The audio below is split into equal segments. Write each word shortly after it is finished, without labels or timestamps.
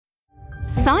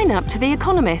Sign up to The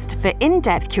Economist for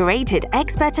in-depth curated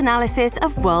expert analysis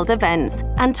of world events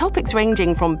and topics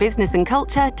ranging from business and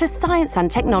culture to science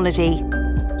and technology.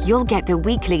 You'll get the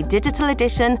weekly digital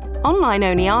edition,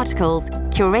 online-only articles,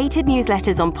 curated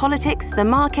newsletters on politics, the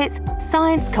markets,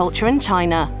 science, culture and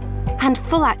China, and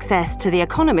full access to The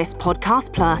Economist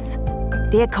Podcast Plus.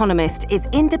 The Economist is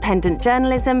independent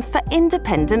journalism for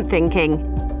independent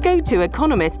thinking. Go to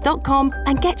economist.com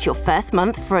and get your first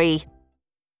month free.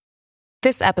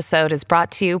 This episode is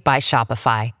brought to you by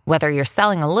Shopify. Whether you're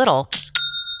selling a little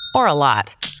or a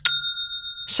lot,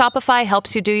 Shopify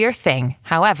helps you do your thing,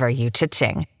 however you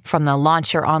cha-ching. From the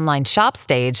launch your online shop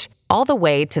stage, all the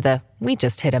way to the we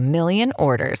just hit 1 million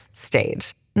orders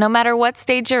stage. No matter what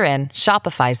stage you're in,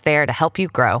 Shopify's there to help you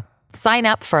grow. Sign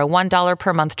up for a $1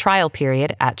 per month trial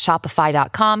period at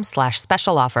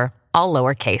shopify.com/special offer, all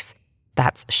lowercase.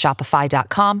 That's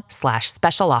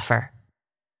shopify.com/special offer.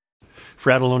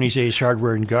 Frattallone's Ace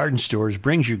Hardware and Garden Stores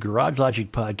brings you Garage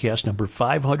Logic Podcast number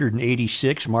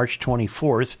 586, March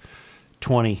 24th,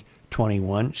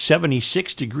 2021.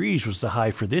 76 degrees was the high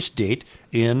for this date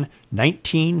in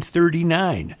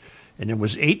 1939. And it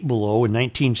was 8 below in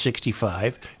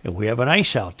 1965, and we have an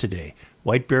ice out today.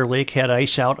 White Bear Lake had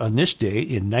ice out on this day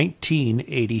in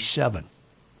 1987.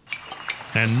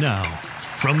 And now,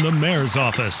 from the mayor's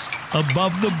office,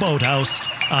 above the boathouse,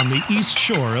 on the east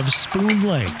shore of Spoon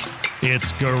Lake,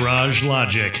 it's Garage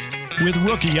Logic, with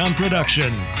Rookie on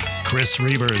production, Chris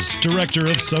Reavers, director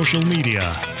of social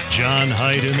media, John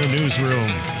Hyde in the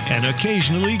newsroom, and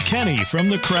occasionally Kenny from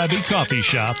the Krabby Coffee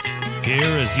Shop.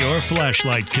 Here is your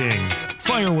Flashlight King,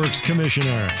 Fireworks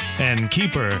Commissioner, and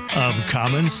Keeper of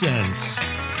Common Sense,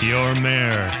 your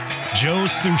Mayor, Joe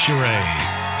Soucheray.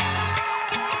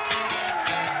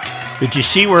 Did you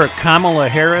see where Kamala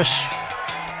Harris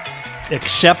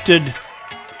accepted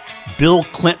Bill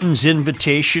Clinton's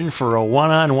invitation for a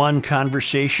one-on-one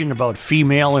conversation about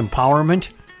female empowerment?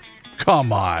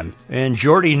 Come on. And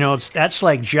Jordy notes that's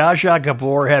like Zsa Zsa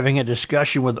Gabor having a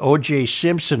discussion with O.J.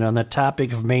 Simpson on the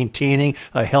topic of maintaining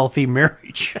a healthy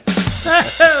marriage.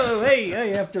 Oh, hey, I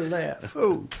have to laugh.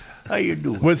 Oh, how you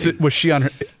doing? Was she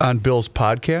on Bill's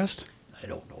podcast? I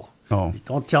don't know. Oh.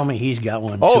 Don't tell me he's got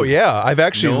one, too. Oh, yeah. I've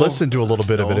actually listened to a little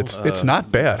bit of it. It's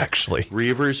not bad, actually.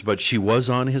 Reavers, but she was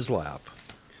on his lap.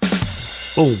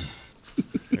 Boom.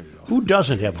 Who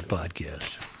doesn't have a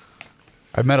podcast?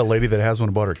 I've met a lady that has one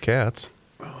about her cats.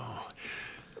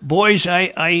 Boys,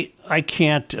 I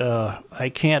can't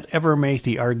ever make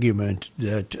the argument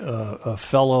that a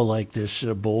fellow like this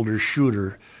Boulder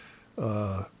shooter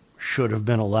should have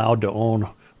been allowed to own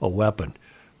a weapon.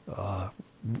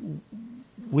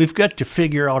 We've got to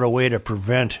figure out a way to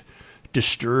prevent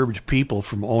disturbed people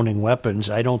from owning weapons.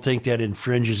 I don't think that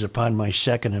infringes upon my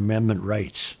Second Amendment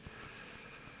rights.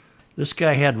 This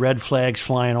guy had red flags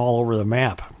flying all over the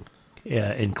map,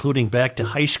 including back to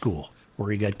high school,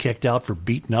 where he got kicked out for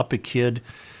beating up a kid.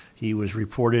 He was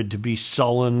reported to be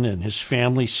sullen, and his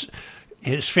family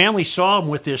saw him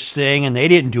with this thing, and they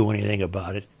didn't do anything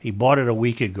about it. He bought it a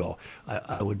week ago.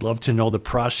 I would love to know the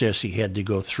process he had to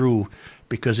go through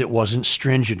because it wasn't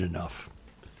stringent enough.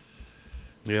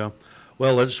 Yeah.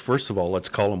 Well, first of all, let's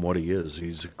call him what he is.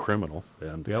 He's a criminal,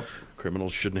 and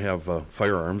criminals shouldn't have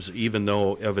firearms, even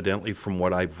though evidently from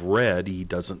what I've read, he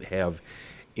doesn't have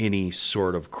any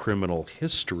sort of criminal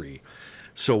history.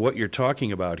 So what you're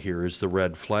talking about here is the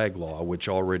red flag law, which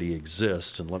already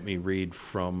exists. And let me read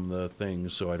from the thing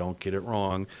so I don't get it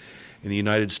wrong. In the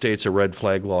United States, a red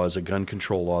flag law is a gun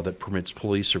control law that permits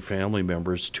police or family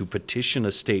members to petition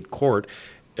a state court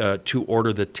to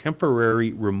order the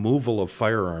temporary removal of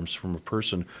firearms from a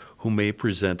person who may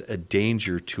present a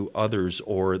danger to others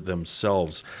or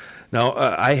themselves. Now,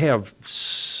 I have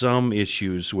some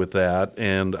issues with that,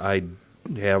 and I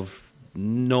have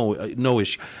no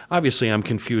issue. Obviously, I'm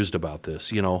confused about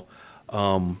this,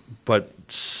 but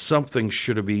something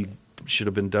should have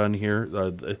been done here.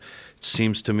 It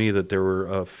seems to me that there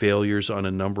were failures on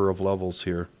a number of levels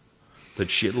here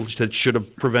that should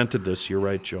have prevented this. You're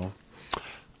right, Joe.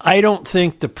 I don't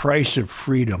think the price of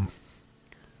freedom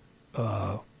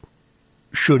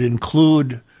should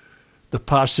include the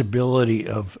possibility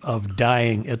of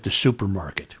dying at the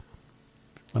supermarket.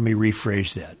 Let me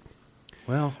rephrase that.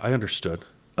 Well, I understood.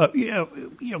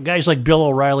 Guys like Bill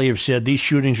O'Reilly have said these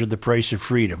shootings are the price of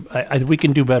freedom. We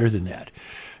can do better than that.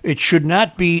 It should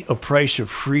not be a price of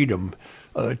freedom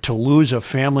to lose a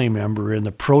family member in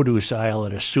the produce aisle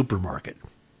at a supermarket.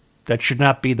 That should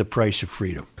not be the price of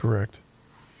freedom. Correct.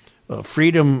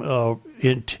 Freedom,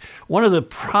 one of the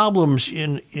problems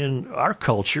in our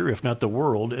culture, if not the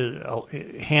world,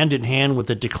 hand in hand with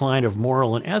the decline of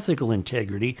moral and ethical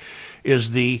integrity,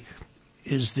 is the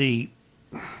the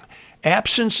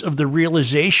absence of the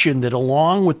realization that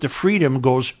along with the freedom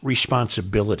goes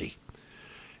responsibility.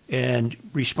 And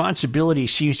responsibility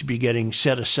seems to be getting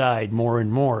set aside more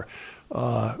and more.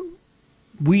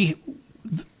 The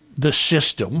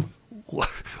system,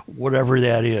 whatever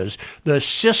that is, the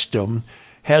system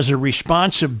has a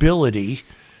responsibility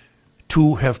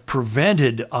to have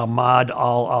prevented Ahmad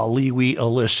al-Aliwi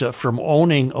Alyssa from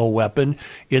owning a weapon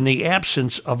in the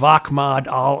absence of Ahmad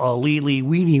al-Aliwi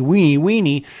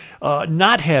Weenie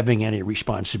not having any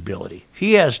responsibility.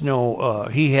 He had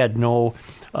no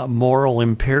moral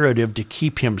imperative to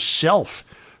keep himself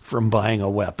from buying a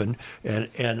weapon.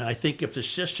 And I think if the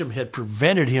system had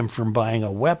prevented him from buying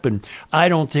a weapon, I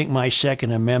don't think my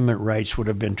Second Amendment rights would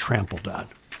have been trampled on.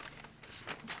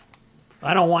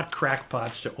 I don't want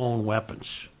crackpots to own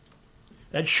weapons.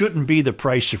 That shouldn't be the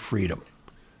price of freedom.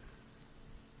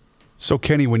 So,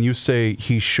 Kenny, when you say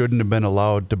he shouldn't have been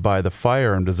allowed to buy the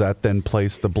firearm, does that then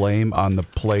place the blame on the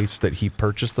place that he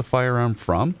purchased the firearm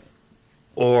from?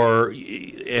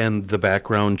 And the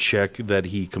background check that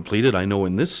he completed. I know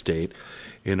in this state,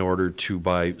 in order to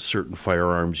buy certain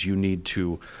firearms, you need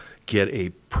to get a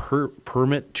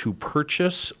permit to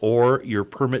purchase, or your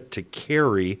permit to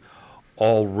carry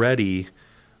already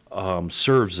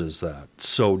serves as that.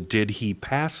 So did he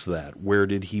pass that? Where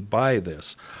did he buy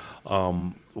this?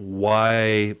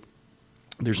 Why?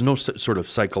 There's no sort of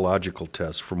psychological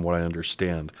test from what I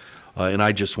understand. And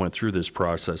I just went through this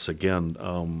process again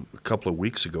a couple of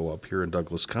weeks ago up here in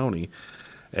Douglas County.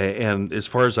 And as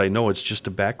far as I know, it's just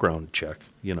a background check.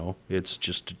 It's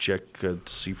just a check to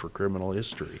see for criminal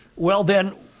history. Well,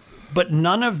 then, but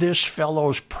none of this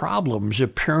fellow's problems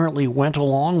apparently went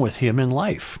along with him in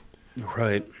life.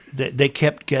 Right. They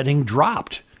kept getting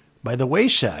dropped by the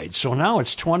wayside. So now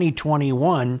it's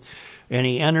 2021, and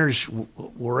he enters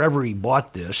wherever he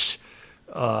bought this,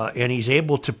 and he's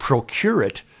able to procure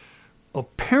it,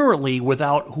 apparently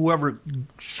without whoever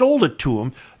sold it to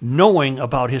him knowing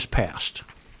about his past.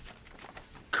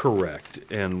 Correct.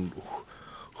 And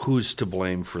who's to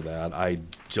blame for that? I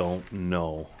don't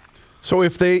know. So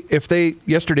if they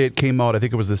yesterday it came out, I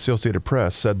think it was the Associated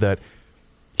Press, said that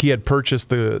he had purchased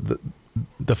the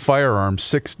firearm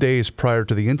 6 days prior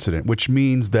to the incident, which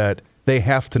means that they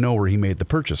have to know where he made the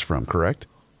purchase from, correct?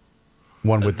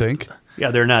 One would think.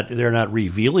 Yeah, they're not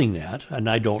revealing that, and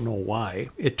I don't know why.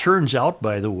 It turns out,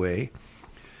 by the way,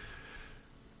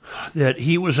 that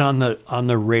he was on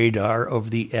the radar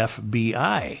of the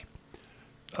FBI,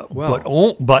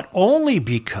 but only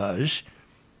because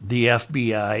the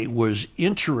FBI was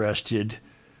interested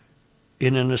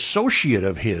in an associate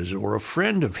of his or a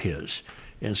friend of his.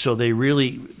 And so they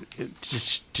really,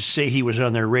 to say he was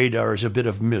on their radar is a bit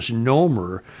of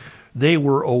misnomer. They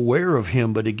were aware of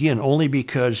him, but again, only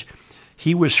because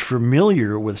he was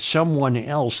familiar with someone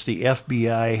else the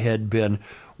FBI had been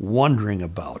wondering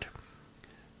about.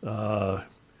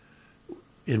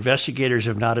 Investigators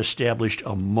have not established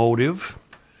a motive.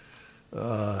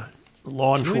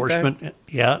 Law enforcement.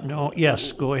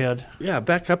 Yes, go ahead. Yeah,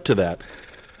 back up to that.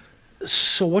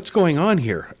 So what's going on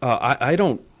here?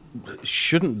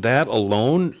 Shouldn't that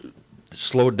alone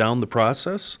slow down the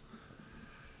process?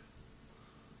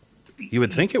 You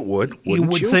would think it would, wouldn't you? You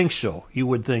would think so. You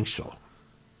would think so.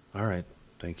 All right.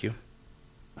 Thank you.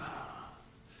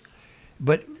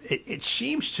 But it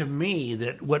seems to me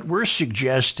that what we're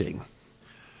suggesting,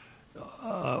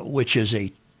 which is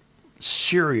a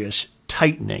serious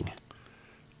tightening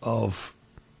of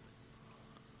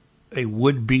a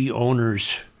would-be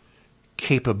owner's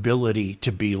capability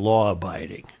to be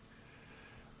law-abiding,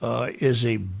 is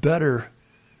a better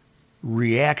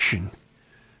reaction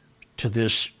to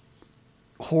this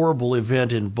horrible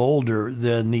event in Boulder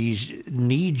than these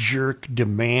knee-jerk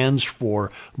demands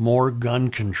for more gun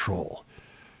control.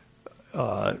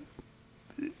 Gun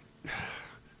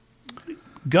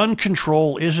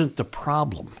control isn't the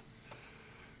problem.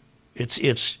 It's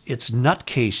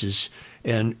nutcases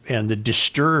and the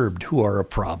disturbed who are a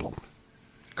problem.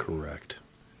 Correct.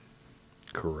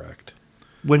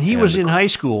 When he was in high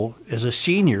school, as a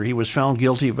senior, he was found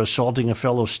guilty of assaulting a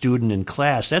fellow student in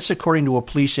class. That's according to a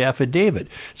police affidavit.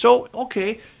 So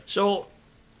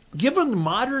given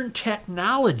modern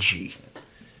technology,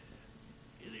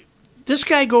 this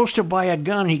guy goes to buy a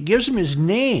gun. He gives him his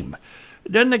name.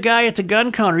 Then the guy at the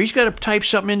gun counter, he's got to type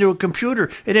something into a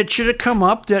computer. And it should have come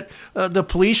up that the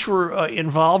police were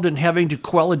involved in having to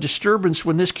quell a disturbance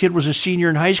when this kid was a senior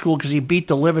in high school because he beat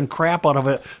the living crap out of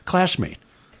a classmate.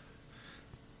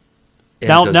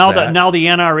 Now the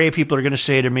NRA people are going to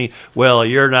say to me, "Well,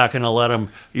 you're not going to let him.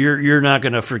 You're not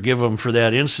going to forgive him for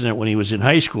that incident when he was in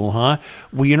high school, huh?"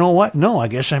 Well, you know what? No, I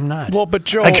guess I'm not. Well, but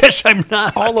Joe, I guess I'm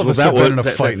not. All of us have been in a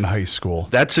fight in high school.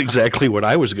 That's exactly what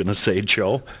I was going to say,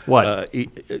 Joe. What?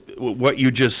 What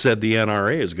you just said, the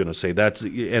NRA is going to say.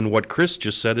 And what Chris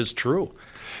just said is true.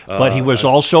 But he was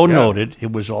also noted.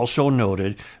 It was also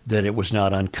noted that it was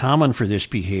not uncommon for this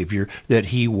behavior, that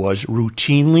he was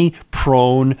routinely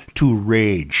prone to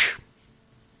rage.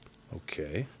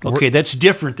 Okay, that's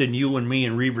different than you and me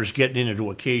and Reavers getting into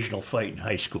an occasional fight in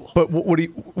high school. But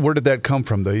where did that come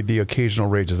from? The occasional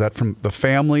rage, is that from the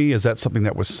family? Is that something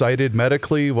that was cited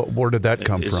medically? Where did that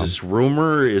come from? Is this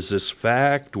rumor? Is this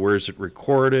fact? Where is it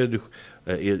recorded?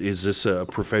 Is this a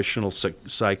professional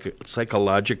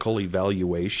psychological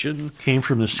evaluation? Came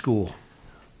from the school.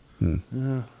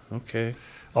 Okay.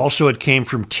 Also, it came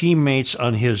from teammates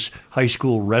on his high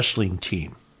school wrestling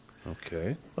team.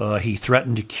 Okay. He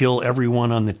threatened to kill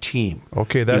everyone on the team.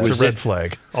 Okay, that's a red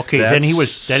flag. Okay, That's then he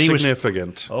was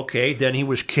significant. Okay, then he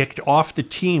was kicked off the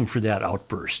team for that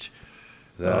outburst.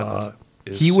 That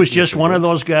is He was just one of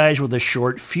significant. those guys with a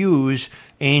short fuse,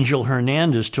 Angel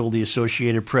Hernandez told the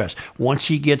Associated Press. Once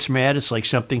he gets mad, it's like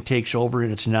something takes over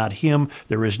and it's not him.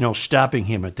 There is no stopping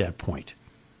him at that point.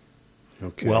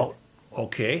 Okay. Well,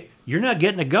 okay, you're not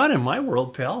getting a gun in my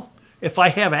world, pal. If I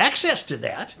have access to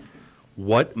that.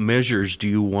 What measures do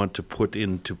you want to put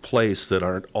into place that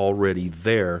aren't already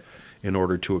there in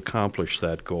order to accomplish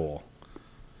that goal?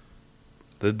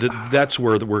 That's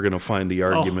where we're going to find the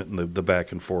argument and the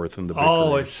back and forth and the bickering.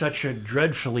 Oh, it's such a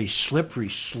dreadfully slippery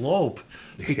slope.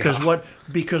 Because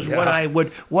Yeah.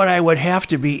 what I would have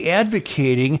to be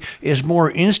advocating is more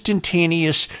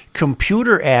instantaneous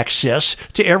computer access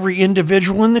to every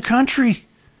individual in the country.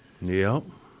 Yep.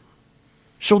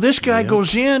 So this guy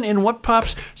goes in, and what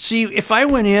pops? See, if I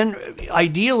went in,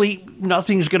 ideally,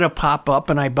 nothing's going to pop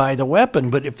up and I buy the weapon.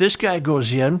 But if this guy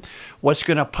goes in, what's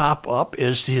going to pop up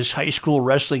is his high school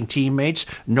wrestling teammates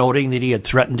noting that he had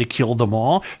threatened to kill them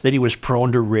all, that he was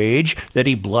prone to rage, that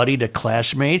he bloodied a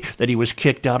classmate, that he was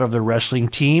kicked out of the wrestling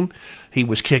team, he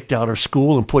was kicked out of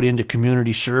school and put into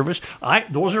community service.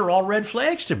 Those are all red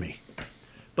flags to me.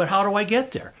 But how do I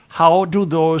get there? How do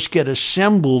those get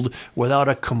assembled without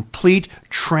a complete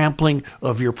trampling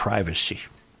of your privacy?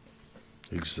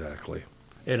 Exactly.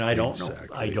 And I don't know.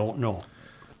 Exactly. I don't know.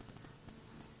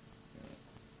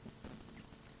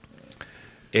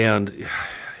 And,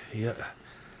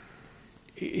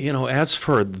 as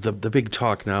for the big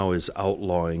talk now is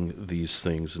outlawing these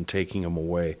things and taking them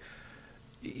away.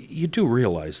 You do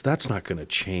realize that's not going to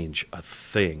change a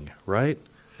thing, right?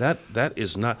 That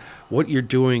is not what you're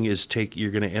doing.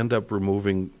 You're going to end up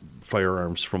removing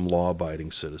firearms from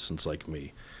law-abiding citizens like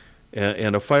me,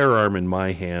 and a firearm in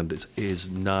my hand is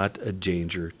not a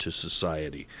danger to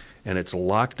society, and it's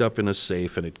locked up in a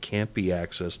safe, and it can't be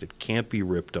accessed, it can't be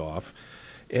ripped off,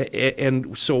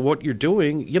 and so what you're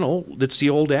doing, it's the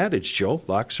old adage, Joe.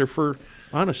 Locks are for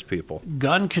honest people.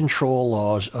 Gun control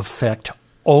laws affect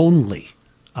only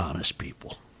honest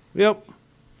people. Yep.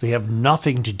 They have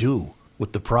nothing to do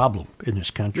with the problem in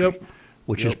this country,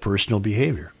 which is personal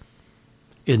behavior,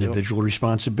 individual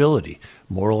responsibility,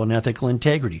 moral and ethical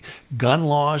integrity. Gun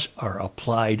laws are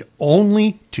applied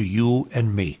only to you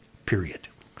and me, period.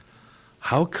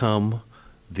 How come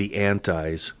the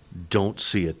antis don't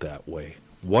see it that way?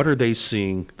 What are they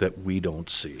seeing that we don't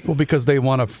see? Well, because they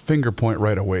want a finger point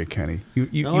right away, Kenny.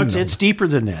 It's deeper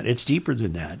than that. It's deeper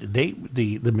than that.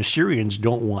 The Mysterians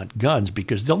don't want guns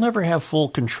because they'll never have full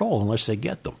control unless they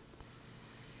get them.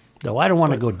 Now, I don't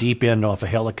want to go deep end off a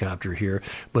helicopter here,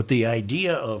 but the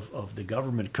idea of the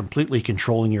government completely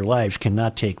controlling your lives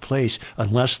cannot take place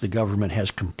unless the government has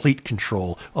complete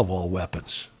control of all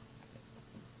weapons.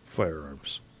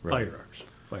 Firearms. Right.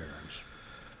 Firearms.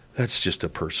 That's just a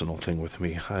personal thing with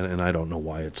me, and I don't know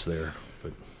why it's there.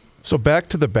 But So back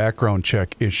to the background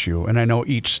check issue, and I know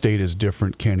each state is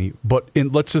different, Kenny, but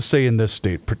let's just say in this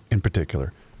state in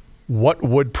particular, what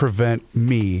would prevent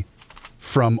me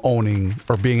from owning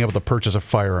or being able to purchase a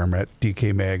firearm at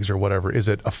DK Mags or whatever? Is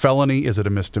it a felony? Is it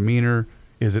a misdemeanor?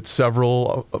 Is it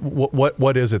several?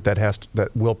 What is it that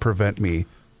will prevent me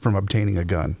from obtaining a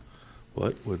gun?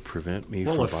 what would prevent me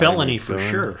from A buying felony a for gun?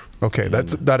 sure. Okay,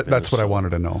 that's what I wanted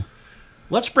to know.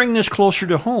 Let's bring this closer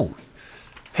to home.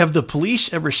 Have the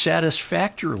police ever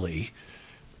satisfactorily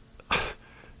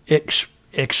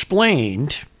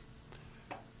explained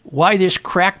why this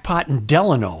crackpot in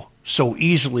Delano so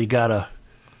easily got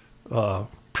a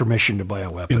permission to buy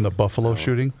a weapon? In the Buffalo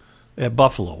shooting?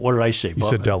 Buffalo. What did I say? You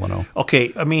said Delano.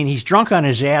 Okay, I mean, he's drunk on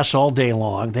his ass all day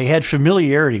long. They had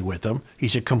familiarity with him.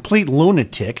 He's a complete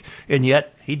lunatic, and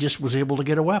yet he just was able to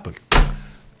get a weapon.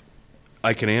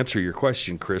 I can answer your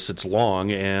question, Chris. It's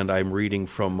long, and I'm reading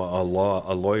from a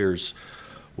lawyer's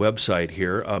website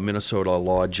here. Minnesota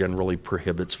law generally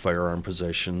prohibits firearm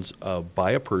possessions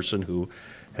by a person who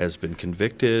has been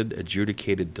convicted,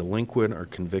 adjudicated delinquent, or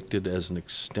convicted as an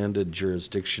extended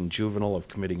jurisdiction juvenile of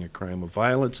committing a crime of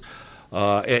violence.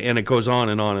 And it goes on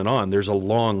and on and on. There's a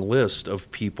long list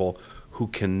of people who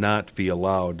cannot be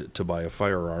allowed to buy a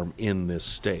firearm in this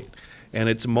state. And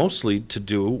it's mostly to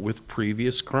do with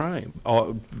previous crime,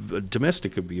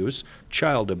 domestic abuse,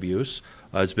 child abuse,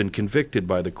 has been convicted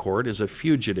by the court, is a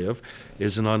fugitive,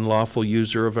 is an unlawful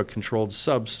user of a controlled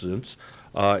substance,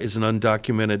 is an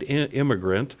undocumented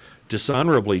immigrant,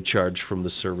 dishonorably charged from the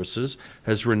services,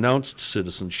 has renounced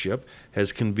citizenship,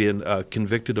 has been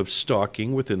convicted of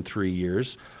stalking within 3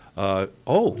 years,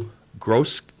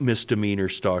 gross misdemeanor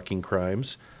stalking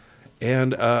crimes,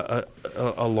 and a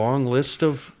long list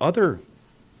of other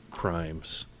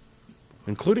crimes,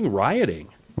 including rioting.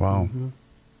 Wow. Mm-hmm.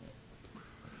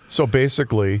 So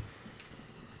basically,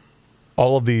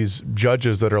 all of these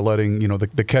judges that are letting,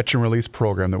 the catch and release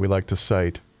program that we like to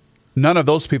cite, none of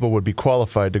those people would be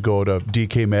qualified to go to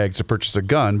DK Mags to purchase a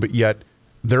gun, but yet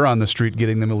they're on the street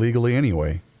getting them illegally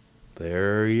anyway.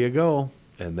 There you go.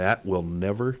 And that will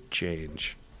never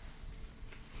change.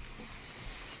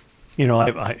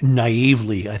 I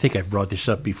naively, I think I've brought this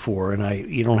up before, and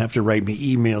you don't have to write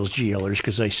me emails, GLers,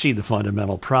 because I see the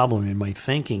fundamental problem in my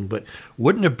thinking, but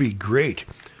wouldn't it be great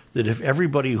that if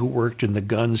everybody who worked in the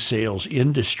gun sales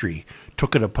industry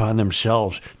took it upon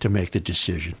themselves to make the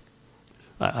decision?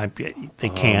 They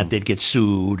can't. They'd get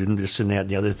sued and this and that and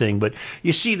the other thing. But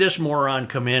you see this moron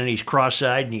come in and he's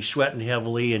cross-eyed and he's sweating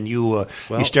heavily, and you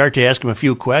start to ask him a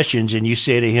few questions, and you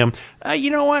say to him, you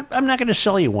know what? I'm not going to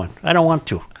sell you one. I don't want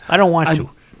to.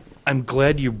 I'm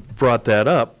glad you brought that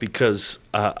up, because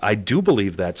I do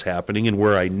believe that's happening, and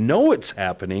where I know it's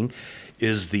happening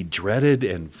is the dreaded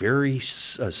and very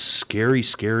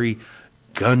scary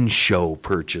gun show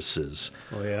purchases,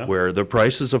 where the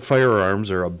prices of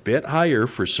firearms are a bit higher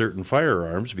for certain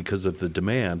firearms because of the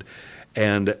demand.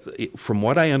 And from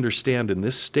what I understand in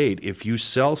this state, if you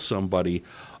sell somebody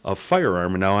a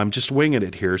firearm, and now I'm just winging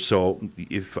it here, so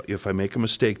if I make a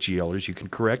mistake, GLers, you can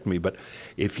correct me, but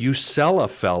if you sell a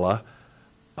fella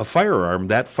a firearm,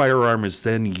 that firearm is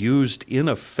then used in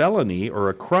a felony or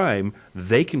a crime,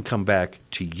 they can come back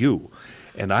to you.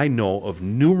 And I know of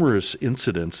numerous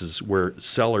incidences where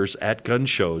sellers at gun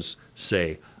shows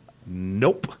say,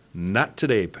 nope, not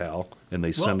today, pal, and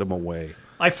they send them away.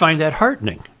 I find that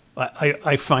heartening.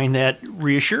 I find that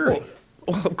reassuring.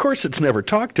 Well, of course it's never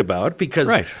talked about, because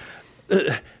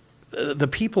the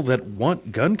people that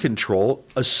want gun control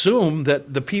assume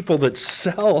that the people that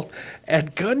sell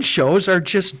at gun shows are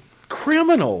just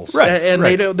criminals, and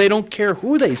they don't care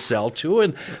who they sell to,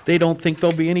 and they don't think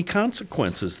there'll be any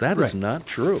consequences. That is not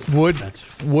true.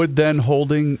 Would then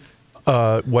holding,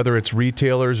 whether it's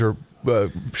retailers or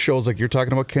shows like you're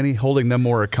talking about, Kenny, holding them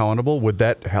more accountable, would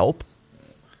that help?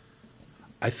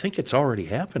 I think it's already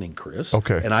happening, Chris.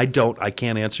 Okay. And I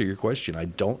can't answer your question. I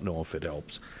don't know if it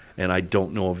helps. And I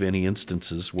don't know of any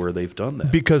instances where they've done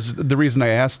that. Because the reason I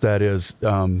asked that is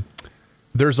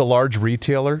there's a large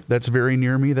retailer that's very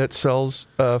near me that sells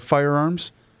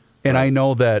firearms. And I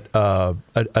know that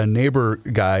a neighbor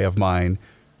guy of mine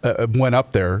went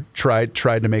up there, tried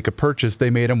to make a purchase.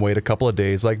 They made him wait a couple of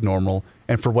days like normal.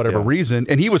 And for whatever reason,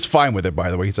 and he was fine with it,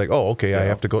 by the way. He's like, "Oh, okay, I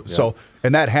have to go." Yeah. So,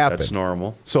 and that happened. That's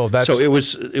normal. So it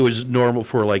was normal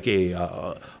for like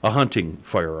a hunting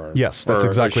firearm. Yes, that's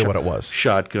exactly what it was.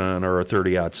 Shotgun or a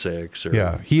 30-06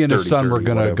 or he and his son were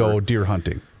going to go deer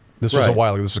hunting. This was a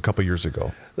while ago. This was a couple years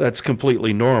ago. That's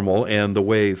completely normal, and the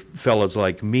way fellas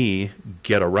like me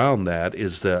get around that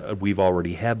is that we've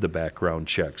already had the background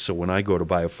check. So when I go to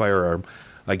buy a firearm,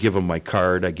 I give them my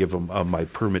card, I give them my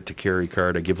permit to carry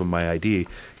card, I give them my ID,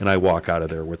 and I walk out of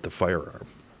there with the firearm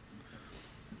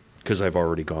because I've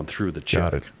already gone through the check.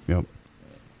 Got it. Yep.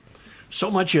 So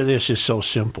much of this is so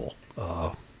simple.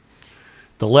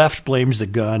 The left blames the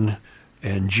gun,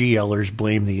 and GLers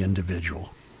blame the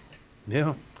individual.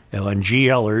 Yeah. And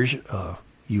GLers,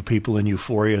 you people in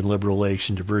Euphoria and Liberal Lakes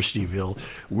and Diversityville,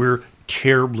 we're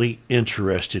terribly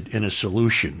interested in a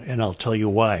solution, and I'll tell you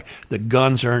why. The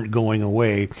guns aren't going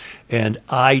away, and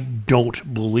I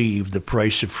don't believe the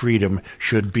price of freedom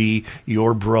should be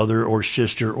your brother or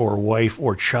sister or wife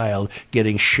or child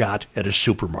getting shot at a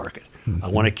supermarket. Mm-hmm. I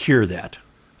want to cure that.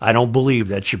 I don't believe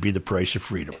that should be the price of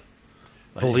freedom.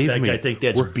 Believe me, I think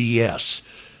that's BS.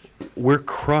 We're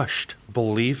crushed,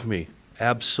 believe me,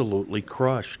 absolutely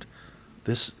crushed.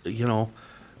 This,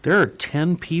 there are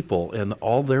 10 people and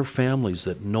all their families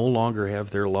that no longer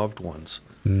have their loved ones.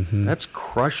 Mm-hmm. That's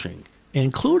crushing.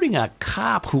 Including a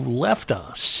cop who left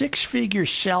a six-figure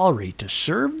salary to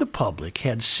serve the public,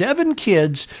 had 7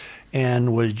 kids,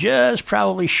 and was just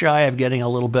probably shy of getting a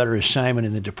little better assignment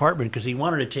in the department because he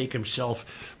wanted to take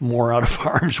himself more out of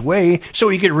harm's way so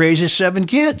he could raise his 7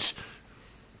 kids.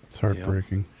 It's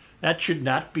heartbreaking. That should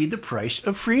not be the price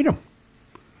of freedom.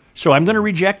 So I'm going to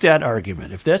reject that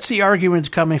argument. If that's the argument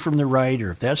coming from the right,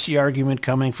 or if that's the argument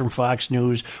coming from Fox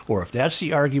News, or if that's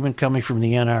the argument coming from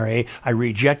the NRA, I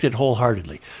reject it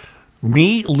wholeheartedly.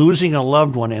 Me losing a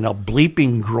loved one in a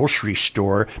bleeping grocery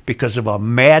store because of a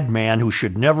madman who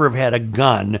should never have had a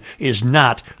gun is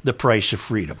not the price of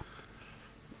freedom.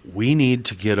 We need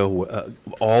to get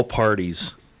all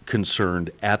parties concerned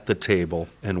at the table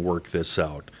and work this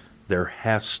out. There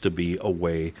has to be a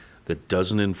way that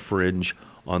doesn't infringe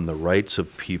on the rights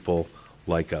of people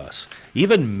like us.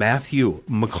 Even Matthew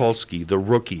Mikulski, the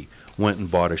rookie, went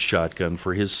and bought a shotgun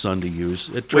for his son to use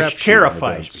at which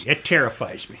terrifies me. It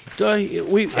terrifies me.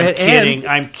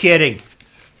 I'm kidding.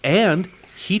 And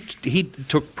he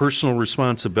took personal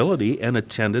responsibility and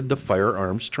attended the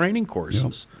firearms training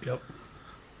courses. Yep.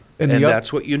 And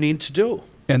that's what you need to do.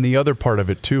 And the other part of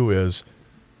it, too, is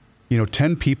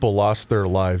 10 people lost their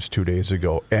lives 2 days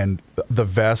ago, and the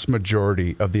vast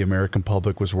majority of the American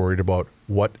public was worried about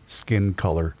what skin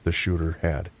color the shooter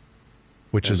had,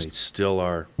 They still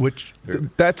are.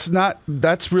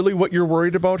 That's really what you're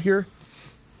worried about here?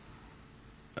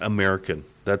 American.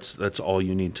 That's all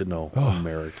you need to know. Oh.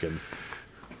 American.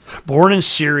 Born in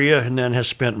Syria and then has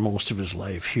spent most of his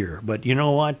life here. But you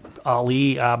know what?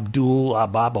 Ali Abdul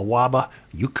Ababa,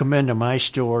 you come into my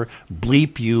store,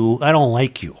 bleep you. I don't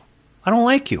like you. I don't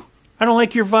like you. I don't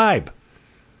like your vibe.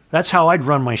 That's how I'd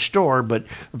run my store, but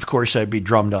of course I'd be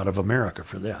drummed out of America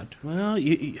for that. Well,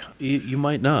 you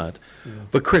might not. Yeah.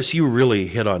 But Chris, you really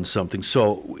hit on something.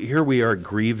 So here we are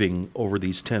grieving over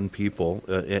these 10 people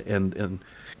and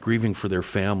grieving for their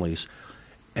families.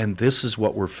 And this is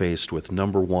what we're faced with.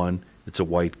 Number one, it's a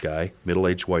white guy,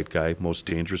 middle-aged white guy, most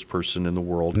dangerous person in the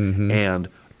world, and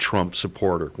Trump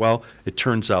supporter. Well, it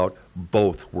turns out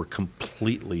both were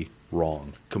completely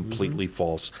wrong, completely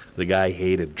false. The guy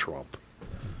hated Trump.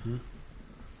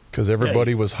 Because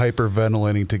everybody was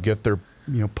hyperventilating to get their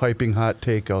piping hot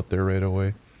take out there right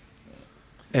away.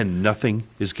 And nothing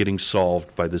is getting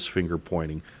solved by this finger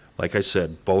pointing. Like I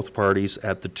said, both parties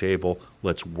at the table,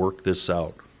 let's work this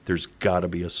out. There's got to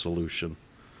be a solution.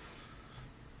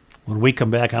 When we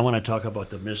come back, I want to talk about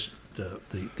the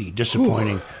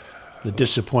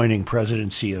disappointing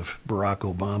presidency of Barack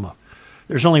Obama.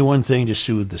 There's only one thing to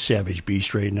soothe the savage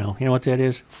beast right now. You know what that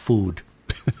is? Food.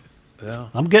 Yeah.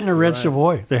 I'm getting a Red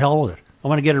Savoy. The hell with it. I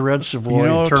want to get a Red Savoy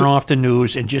and turn off the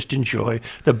news and just enjoy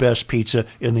the best pizza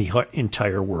in the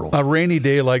entire world. A rainy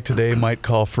day like today might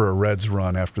call for a Reds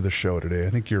run after the show today. I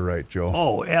think you're right, Joe.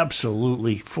 Oh,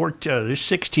 absolutely. There's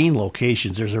 16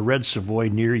 locations. There's a Red Savoy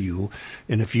near you.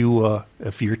 And if you're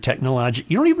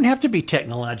you don't even have to be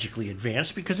technologically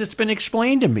advanced because it's been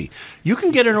explained to me. You can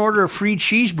get an order of free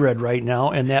cheese bread right now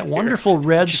and that wonderful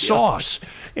red sauce.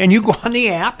 And you go on the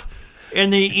app.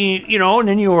 And and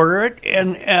then you order it,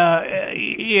 and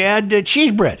you add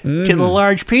cheese bread to the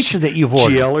large pizza that you've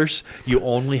ordered. GLers, you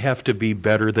only have to be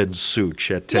better than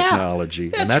Such at technology,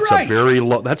 that's and that's right. a very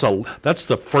low. That's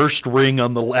the first ring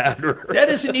on the ladder. That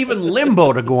isn't even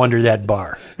limbo to go under that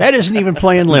bar. That isn't even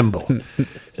playing limbo.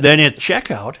 Then at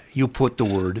checkout, you put the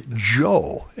word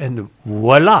Joe, and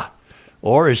voila,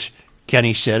 or as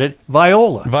Kenny said it,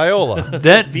 Viola.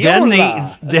 Then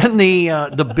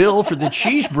the bill for the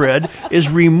cheese bread is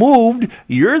removed.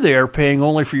 You're there paying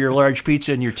only for your large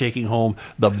pizza, and you're taking home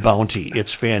the Bounty.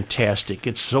 It's fantastic.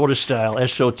 It's soda style,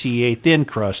 SOTA, thin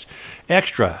crust,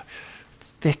 extra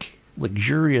thick,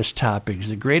 luxurious toppings,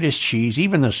 the greatest cheese.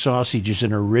 Even the sausage is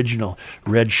an original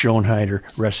Red Schoenheider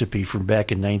recipe from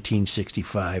back in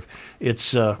 1965.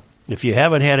 It's if you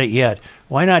haven't had it yet,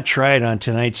 why not try it on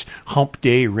tonight's hump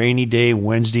day, rainy day,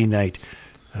 Wednesday night?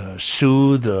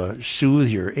 Soothe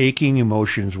your aching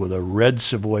emotions with a Red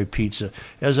Savoy pizza.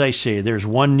 As I say, there's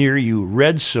one near you,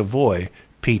 Red Savoy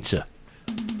Pizza.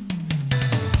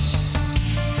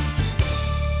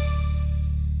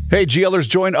 Hey, GLers,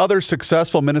 join other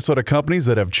successful Minnesota companies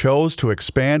that have chose to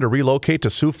expand or relocate to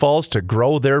Sioux Falls to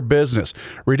grow their business,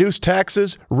 reduce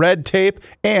taxes, red tape,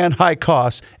 and high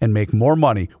costs, and make more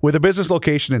money with a business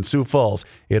location in Sioux Falls.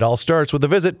 It all starts with a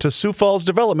visit to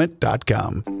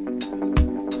SiouxFallsDevelopment.com.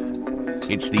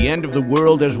 It's the end of the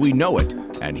world as we know it,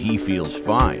 and he feels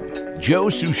fine. Joe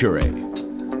Souchere.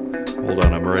 hold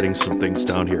on, I'm writing some things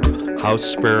down here. House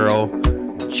sparrow,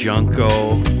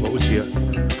 junco. What was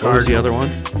the other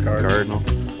one? Cardinal.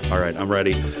 All right, I'm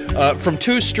ready. From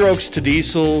two-strokes to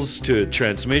diesels to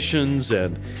transmissions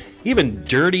and even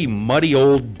dirty, muddy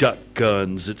old duck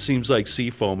guns, it seems like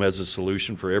Seafoam has a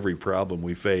solution for every problem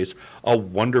we face. A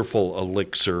wonderful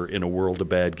elixir in a world of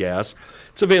bad gas.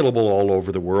 It's available all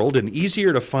over the world and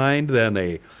easier to find than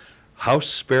a house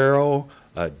sparrow,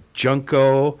 a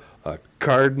junco, a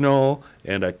cardinal,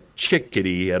 and a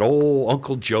chickadee at old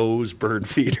Uncle Joe's bird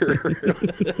feeder.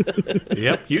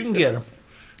 Yep, you can get them.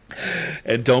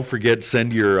 And don't forget,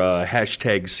 send your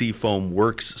hashtag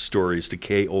SeafoamWorks stories to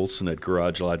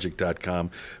kolson@garagelogic.com.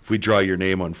 If we draw your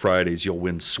name on Fridays, you'll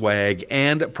win swag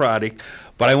and a product.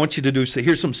 But I want you to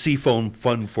here's some Seafoam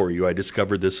fun for you. I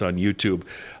discovered this on YouTube.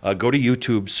 Go to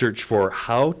YouTube, search for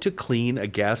how to clean a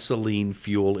gasoline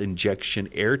fuel injection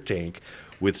air tank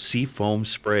with Seafoam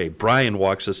spray. Brian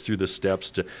walks us through the steps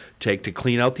to take to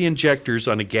clean out the injectors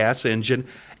on a gas engine.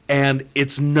 And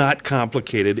it's not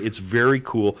complicated. It's very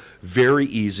cool, very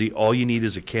easy. All you need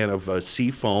is a can of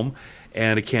Seafoam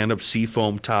and a can of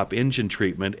Seafoam top engine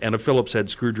treatment and a Phillips head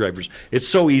screwdrivers. It's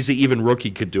so easy, even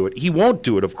Rookie could do it. He won't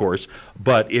do it, of course,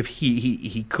 but if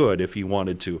he could if he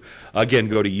wanted to. Again,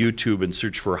 go to YouTube and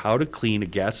search for how to clean a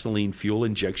gasoline fuel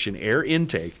injection air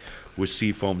intake with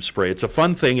Seafoam spray. It's a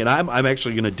fun thing, and I'm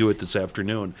actually going to do it this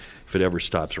afternoon if it ever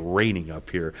stops raining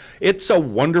up here. It's a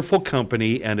wonderful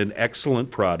company and an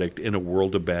excellent product in a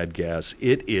world of bad gas.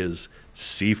 It is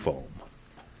Seafoam.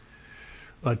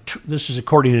 This is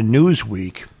according to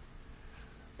Newsweek.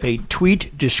 A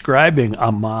tweet describing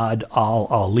Ahmad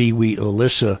al-Aliwi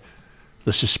Alyssa,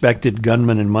 the suspected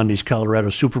gunman in Monday's Colorado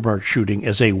supermarket shooting,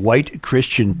 as a white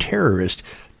Christian terrorist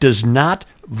does not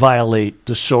violate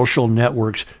the social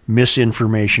network's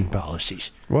misinformation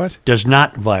policies. What? Does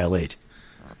not violate.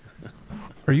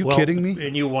 Are you kidding me?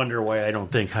 And you wonder why I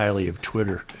don't think highly of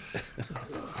Twitter.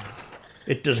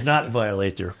 It does not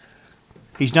violate their...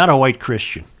 He's not a white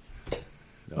Christian.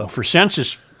 For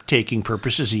census-taking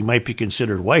purposes, he might be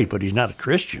considered white, but he's not a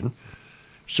Christian.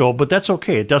 So, but that's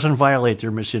okay. It doesn't violate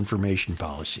their misinformation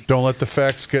policy. Don't let the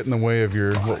facts get in the way of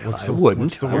your... I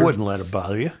wouldn't let it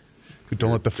bother you.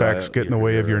 Don't let the facts get in the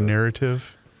way of your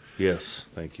narrative. Yes,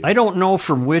 thank you. I don't know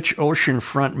from which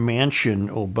oceanfront mansion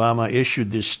Obama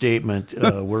issued this statement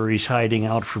where he's hiding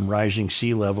out from rising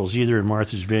sea levels, either in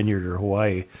Martha's Vineyard or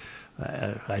Hawaii.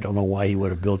 I don't know why he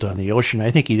would have built on the ocean.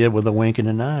 I think he did with a wink and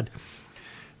a nod.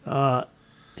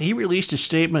 He released a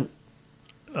statement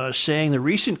saying the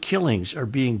recent killings are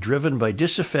being driven by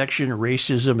disaffection,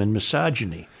 racism, and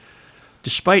misogyny,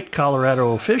 despite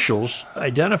Colorado officials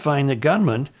identifying the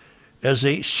gunman as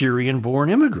a Syrian-born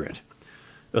immigrant.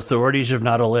 Authorities have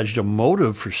not alleged a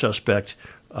motive for suspect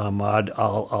Ahmad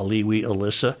al-Aliwi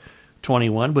Alyssa,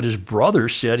 21, but his brother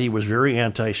said he was very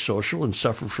antisocial and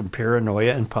suffered from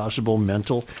paranoia and possible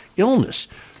mental illness.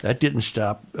 That didn't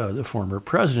stop the former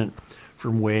president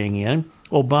from weighing in.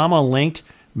 Obama linked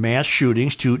mass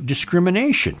shootings to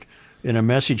discrimination in a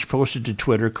message posted to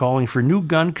Twitter calling for new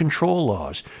gun control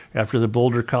laws after the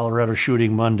Boulder, Colorado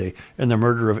shooting Monday and the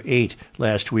murder of 8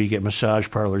 last week at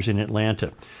massage parlors in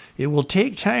Atlanta. It will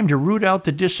take time to root out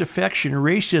the disaffection,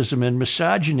 racism, and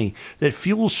misogyny that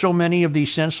fuels so many of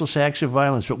these senseless acts of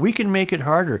violence, but we can make it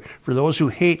harder for those who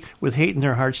hate with hate in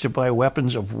their hearts to buy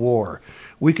weapons of war.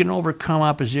 We can overcome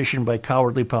opposition by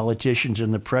cowardly politicians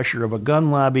and the pressure of a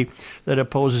gun lobby that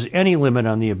opposes any limit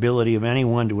on the ability of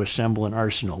anyone to assemble an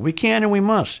arsenal. We can and we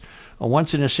must. A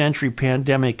once-in-a-century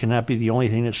pandemic cannot be the only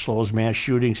thing that slows mass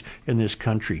shootings in this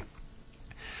country.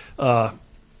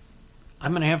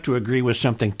 I'm going to have to agree with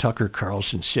something Tucker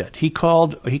Carlson said. He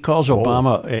calls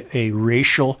Obama a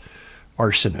racial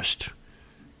arsonist.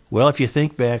 Well, if you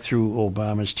think back through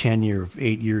Obama's tenure of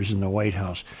 8 years in the White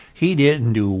House, he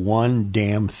didn't do one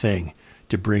damn thing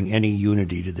to bring any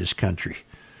unity to this country.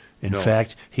 In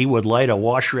fact, he would light a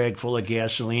wash rag full of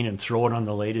gasoline and throw it on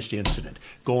the latest incident.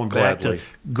 Going back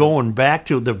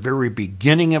to the very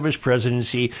beginning of his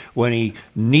presidency, when he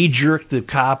knee-jerked the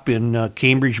cop in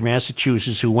Cambridge,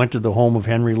 Massachusetts, who went to the home of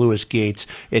Henry Louis Gates,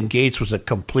 and Gates was a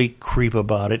complete creep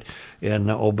about it. And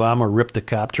Obama ripped the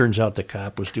cop. Turns out the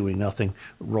cop was doing nothing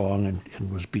wrong and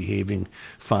was behaving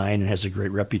fine and has a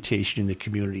great reputation in the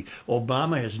community.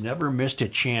 Obama has never missed a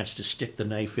chance to stick the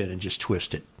knife in and just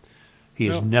twist it. He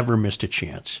has never missed a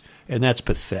chance, and that's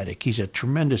pathetic. He's a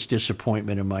tremendous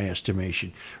disappointment in my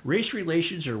estimation. Race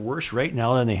relations are worse right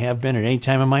now than they have been at any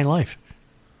time in my life.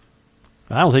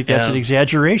 I don't think that's an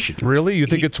exaggeration. Really? You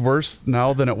think it's worse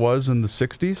now than it was in the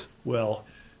 60s? Well,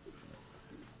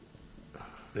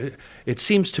 it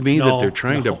seems to me that they're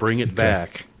trying to bring it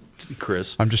back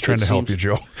Chris. I'm just trying to help you,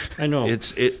 Joe. I know.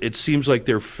 It seems like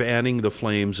they're fanning the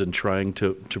flames and trying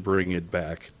to bring it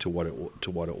back to what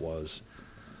it was.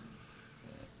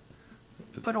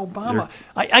 But Obama,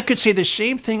 I could say the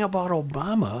same thing about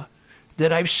Obama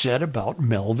that I've said about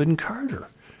Melvin Carter.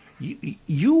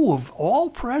 You of all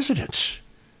presidents,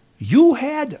 you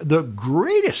had the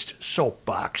greatest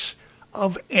soapbox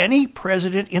of any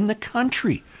president in the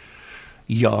country.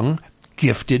 Young,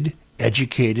 gifted,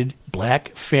 educated, black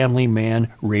family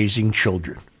man raising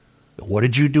children. What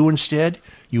did you do instead?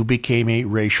 You became a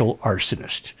racial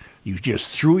arsonist. You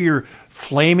just threw your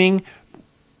flaming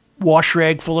wash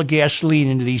rag full of gasoline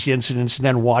into these incidents and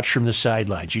then watched from the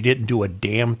sidelines. You didn't do a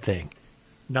damn thing.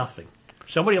 Nothing.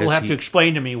 Somebody will have to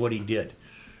explain to me what he did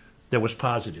that was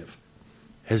positive.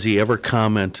 Has he ever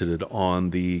commented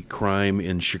on the crime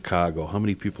in Chicago? How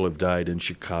many people have died in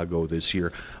Chicago this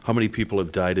year? How many people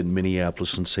have died in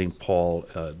Minneapolis and St. Paul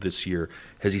this year?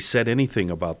 Has he said anything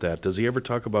about that? Does he ever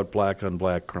talk about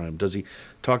black-on-black crime? Does he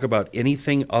talk about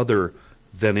anything other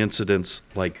than incidents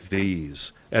like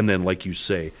these? And then, like you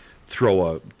say,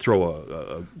 throw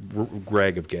a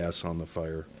rag of gas on the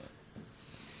fire.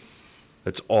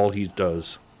 That's all he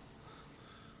does.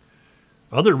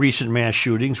 Other recent mass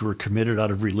shootings were committed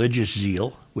out of religious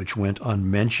zeal, which went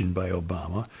unmentioned by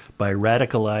Obama, by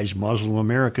radicalized Muslim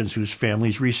Americans whose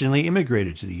families recently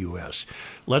immigrated to the U.S.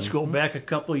 Let's go back a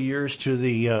couple of years to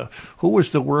the, who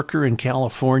was the worker in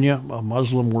California, a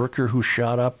Muslim worker who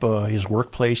shot up his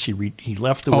workplace. He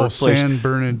left the workplace. San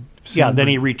Bernardino. Then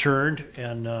he returned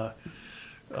and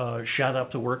shot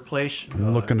up the workplace.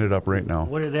 I'm looking it up right now.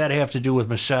 What did that have to do with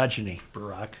misogyny,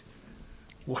 Barack?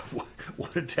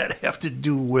 What did that have to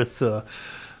do with, the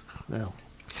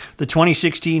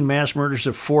 2016 mass murders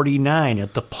of 49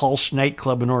 at the Pulse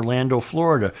nightclub in Orlando,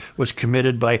 Florida, was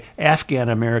committed by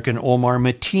Afghan-American Omar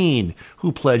Mateen,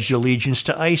 who pledged allegiance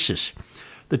to ISIS.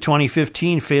 The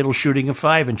 2015 fatal shooting of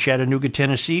 5 in Chattanooga,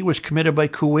 Tennessee, was committed by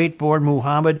Kuwait-born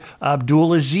Muhammad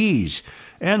Abdul Aziz.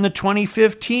 And the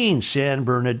 2015 San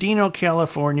Bernardino,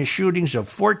 California shootings of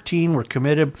 14 were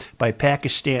committed by a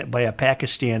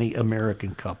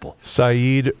Pakistani-American couple.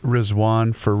 Saeed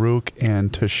Rizwan Farouk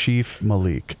and Tashif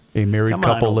Malik, a married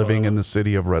couple living in the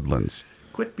city of Redlands.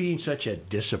 Quit being such a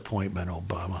disappointment,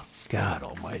 Obama. God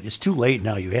almighty. It's too late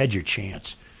now. You had your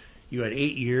chance. You had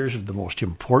 8 years of the most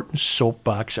important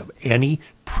soapbox of any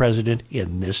president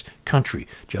in this country,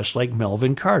 just like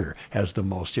Melvin Carter has the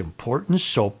most important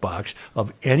soapbox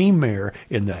of any mayor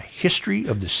in the history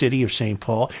of the city of St.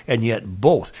 Paul, and yet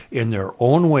both, in their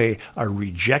own way, are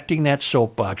rejecting that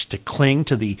soapbox to cling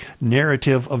to the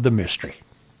narrative of the mystery.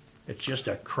 It's just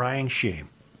a crying shame.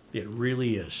 It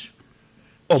really is.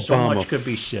 So much could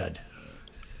be said.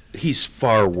 He's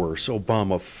far worse.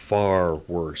 Obama, far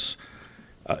worse.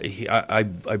 I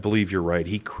believe you're right.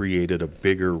 He created a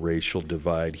bigger racial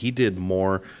divide. He did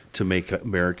more to make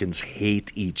Americans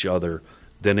hate each other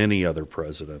than any other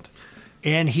president.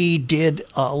 And he did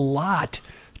a lot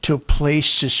to place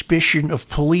suspicion of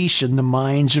police in the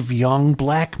minds of young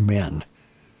black men.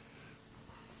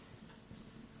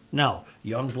 Now,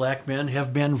 young black men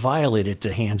have been violated at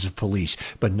the hands of police,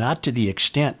 but not to the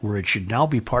extent where it should now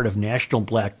be part of national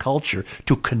black culture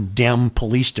to condemn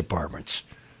police departments.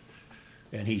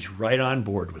 And he's right on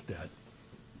board with that.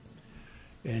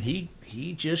 And he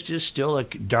just is still a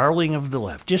darling of the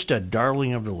left, just a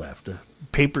darling of the left. The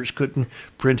papers couldn't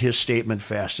print his statement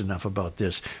fast enough about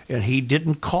this. And he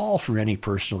didn't call for any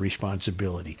personal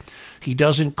responsibility. He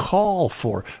doesn't call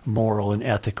for moral and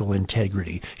ethical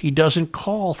integrity. He doesn't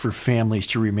call for families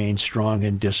to remain strong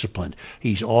and disciplined.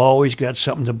 He's always got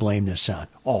something to blame this on.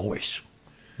 Always.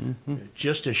 Mm-hmm.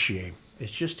 Just a shame.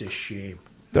 It's just a shame.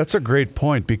 That's a great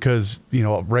point because,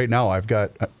 right now I've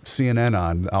got CNN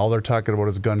on. All they're talking about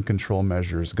is gun control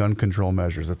measures.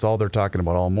 That's all they're talking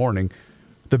about all morning.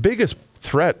 The biggest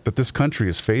threat that this country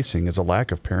is facing is a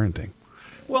lack of parenting.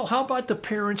 Well, how about the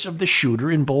parents of the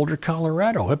shooter in Boulder,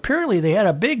 Colorado? Apparently they had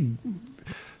a big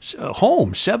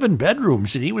home, 7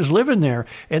 bedrooms, and he was living there,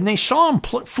 and they saw him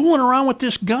fooling around with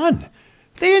this gun.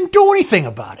 They didn't do anything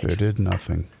about it. They did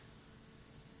nothing.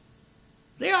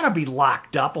 They ought to be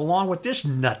locked up along with this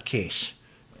nutcase.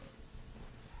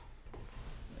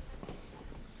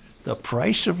 The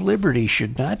price of liberty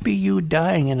should not be you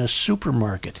dying in a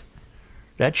supermarket.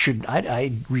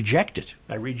 I reject it.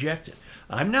 I reject it.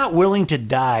 I'm not willing to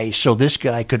die so this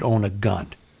guy could own a gun.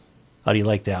 How do you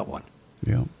like that one?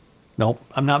 Yeah. Nope,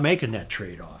 I'm not making that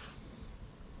trade-off.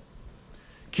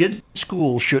 Kids in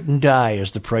school shouldn't die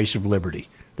as the price of liberty.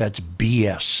 That's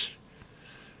BS.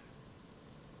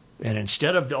 And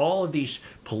instead of all of these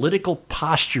political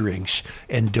posturings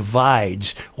and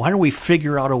divides, why don't we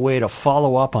figure out a way to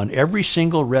follow up on every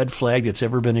single red flag that's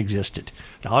ever been existed?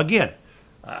 Now, again,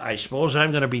 I suppose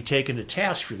I'm going to be taken to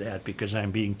task for that because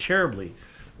I'm being terribly,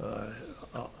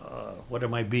 what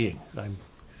am I being? I'm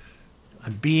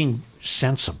being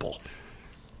sensible.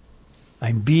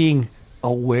 I'm being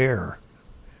aware.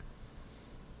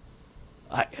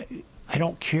 I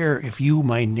don't care if you,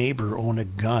 my neighbor, own a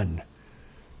gun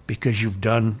because you've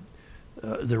done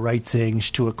the right things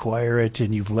to acquire it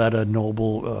and you've led a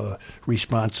noble,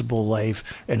 responsible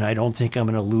life, and I don't think I'm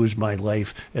going to lose my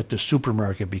life at the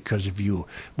supermarket because of you.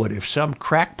 But if some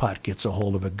crackpot gets a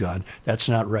hold of a gun, that's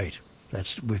not right.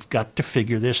 We've got to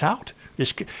figure this out.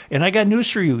 And I got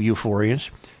news for you, euphorians.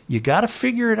 You got to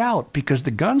figure it out because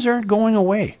the guns aren't going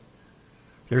away.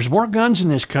 There's more guns in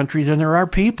this country than there are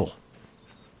people.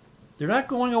 They're not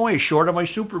going away, short of my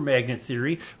super magnet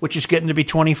theory, which is getting to be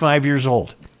 25 years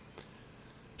old.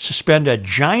 Suspend a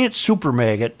giant super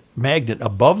magnet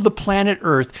above the planet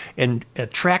Earth and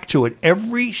attract to it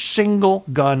every single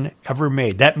gun ever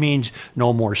made. That means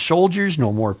no more soldiers,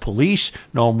 no more police,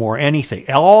 no more anything.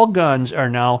 All guns are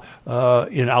now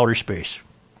in outer space,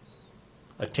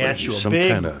 attached to a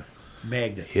big kind of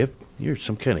magnet. You're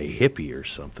some kind of hippie or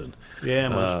something. Yeah,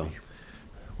 must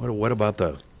be. What about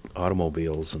the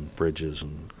automobiles and bridges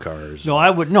and cars?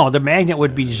 No, the magnet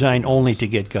would be designed only to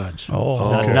get guns.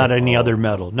 Not any other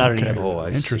metal. Not any other.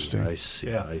 I Interesting. See.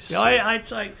 Yeah. I see.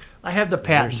 I have the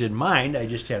patent in mind. I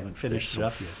just haven't finished it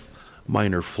up yet.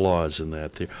 Minor flaws in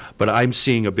that, but I'm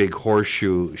seeing a big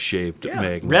horseshoe-shaped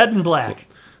magnet, red and black.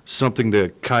 Something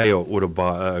the coyote would have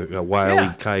bought. A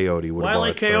Wile E. Coyote would have bought. Wile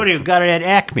E. Coyote got it at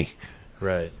Acme.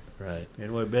 Right.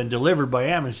 It would have been delivered by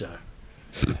Amazon.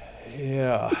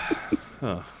 Yeah.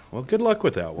 Huh. Well, good luck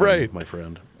with that one, my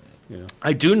friend. Yeah.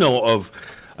 I do know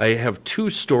I have two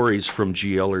stories from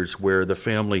GLers where the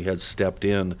family has stepped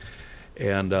in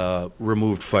and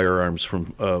removed firearms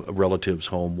from a relative's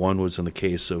home. One was in the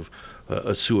case of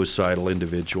a suicidal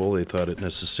individual. They thought it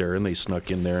necessary, and they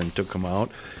snuck in there and took him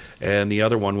out. And the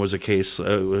other one was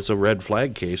a red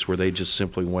flag case where they just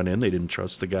simply went in. They didn't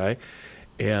trust the guy.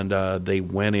 And they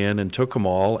went in and took them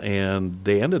all, and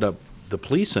the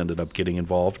police ended up getting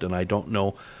involved, and I don't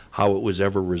know how it was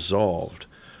ever resolved.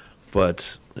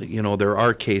 But, there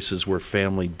are cases where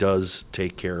family does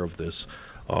take care of this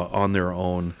on their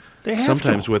own. They have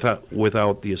sometimes to.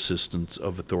 without the assistance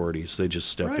of authorities. They just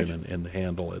step in and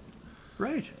handle it.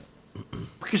 Right.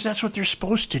 Because that's what they're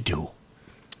supposed to do.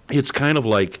 It's kind of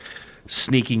like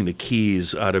sneaking the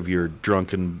keys out of your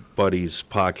drunken buddy's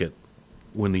pocket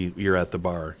when you're at the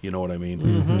bar. You know what I mean?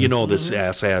 Mm-hmm. This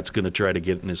asshat's going to try to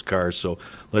get in his car, so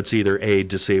let's either A,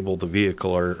 disable the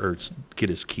vehicle or get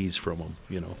his keys from him,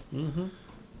 Mm-hmm.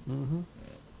 Mm-hmm.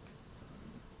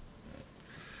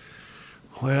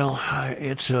 Well,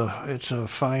 it's a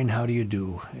fine how do you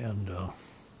do, and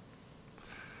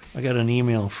I got an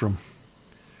email from,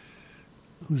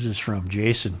 who's this from?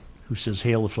 Jason, who says,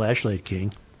 "Hail the Flashlight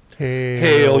King."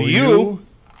 Hail you!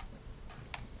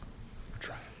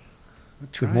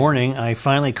 Good morning. I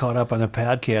finally caught up on the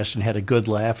podcast and had a good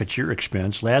laugh at your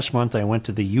expense. Last month, I went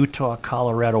to the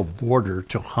Utah-Colorado border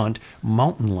to hunt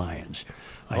mountain lions.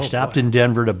 I stopped in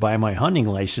Denver to buy my hunting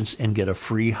license and get a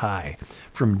free high.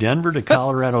 From Denver to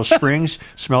Colorado Springs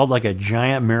smelled like a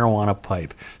giant marijuana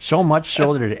pipe, so much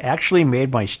so that it actually made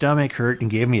my stomach hurt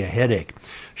and gave me a headache.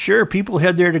 Sure, people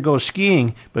head there to go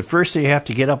skiing, but first they have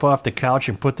to get up off the couch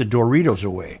and put the Doritos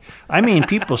away. I mean,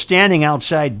 people standing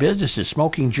outside businesses,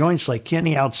 smoking joints like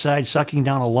Kenny outside, sucking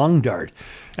down a lung dart.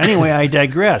 Anyway, I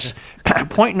digress.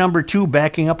 Point number 2,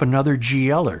 backing up another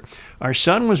GLer. Our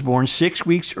son was born 6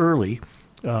 weeks early.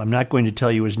 I'm not going to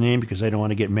tell you his name because I don't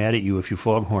want to get mad at you if you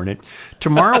foghorn it.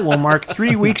 Tomorrow will mark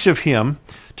 3 weeks of him.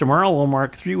 Tomorrow will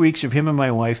mark 3 weeks of him and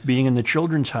my wife being in the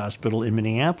Children's Hospital in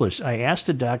Minneapolis. I asked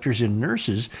the doctors and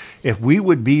nurses if we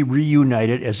would be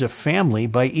reunited as a family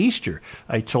by Easter.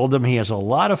 I told them he has a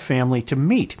lot of family to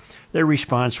meet. Their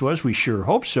response was, "We sure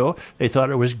hope so." They thought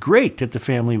it was great that the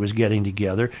family was getting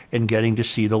together and getting to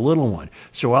see the little one.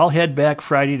 So I'll head back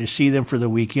Friday to see them for the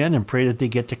weekend and pray that they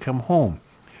get to come home.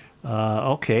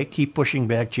 Okay, keep pushing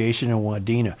back, Jason and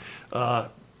Wadena.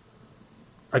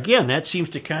 Again, that seems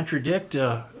to contradict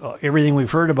everything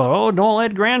we've heard about, don't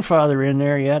let grandfather in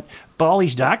there yet. But all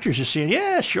these doctors are saying,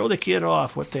 yeah, show the kid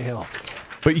off. What the hell?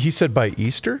 But he said by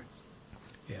Easter?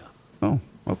 Yeah. Oh,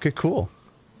 okay, cool.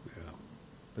 Yeah.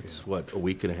 That's what, a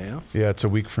week and a half? Yeah, it's a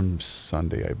week from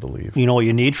Sunday, I believe. You know what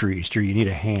you need for Easter? You need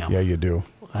a ham. Yeah, you do.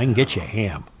 I can get you a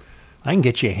ham. I can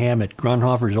get you a ham at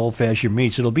Grunhofer's Old Fashioned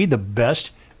Meats. It'll be the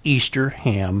best Easter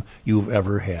ham you've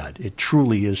ever had. It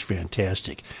truly is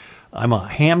fantastic. I'm a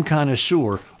ham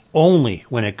connoisseur only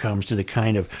when it comes to the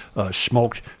kind of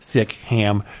smoked thick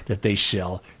ham that they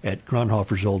sell at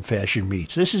Grunhofer's Old Fashioned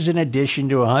Meats. This is in addition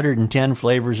to 110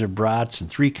 flavors of brats and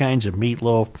 3 kinds of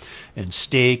meatloaf and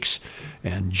steaks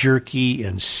and jerky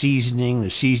and seasoning. The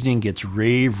seasoning gets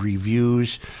rave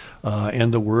reviews,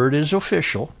 and the word is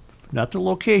official. Not the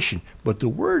location, but the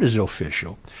word is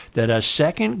official, that a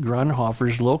second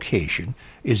Grunhofer's location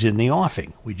is in the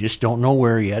offing. We just don't know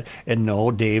where yet. And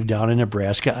no, Dave, down in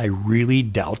Nebraska, I really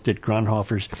doubt that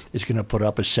Grunhofer's is going to put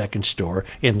up a second store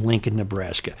in Lincoln,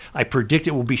 Nebraska. I predict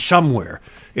it will be somewhere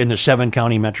in the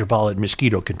 7-county metropolitan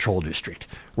mosquito control district,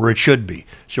 where it should be,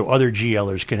 so other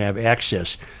GLers can have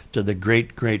access to the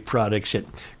great, great products at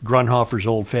Grunhofer's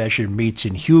Old Fashioned Meats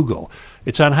in Hugo.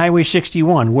 It's on Highway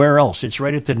 61. Where else? It's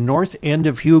right at the north end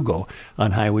of Hugo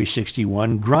on Highway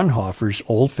 61, Grunhofer's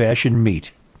Old Fashioned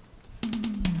Meat.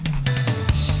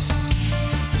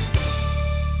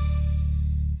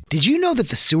 Did you know that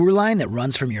the sewer line that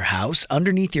runs from your house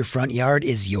underneath your front yard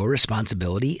is your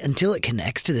responsibility until it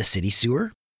connects to the city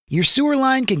sewer? Your sewer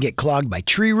line can get clogged by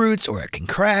tree roots, or it can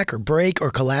crack or break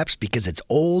or collapse because it's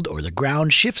old or the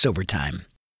ground shifts over time.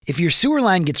 If your sewer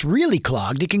line gets really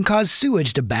clogged, it can cause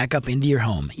sewage to back up into your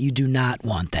home. You do not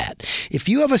want that. If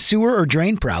you have a sewer or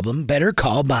drain problem, better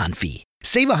call Bonfie.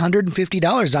 Save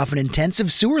 $150 off an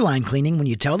intensive sewer line cleaning when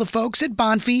you tell the folks at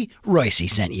Bonfie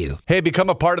Royce sent you. Hey, become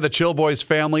a part of the Chill Boys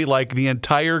family like the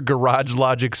entire Garage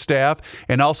Logic staff,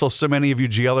 and also so many of you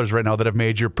GLers right now that have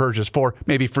made your purchase for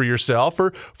maybe for yourself or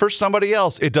for somebody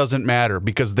else. It doesn't matter,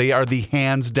 because they are the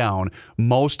hands down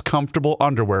most comfortable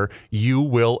underwear you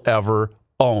will ever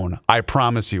own. I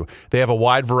promise you. They have a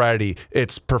wide variety.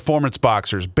 It's performance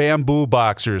boxers, bamboo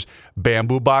boxers,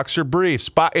 bamboo boxer briefs.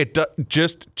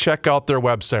 Just check out their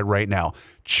website right now,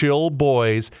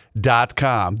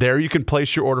 chillboys.com. There you can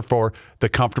place your order for the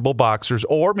comfortable boxers,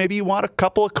 or maybe you want a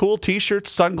couple of cool t-shirts,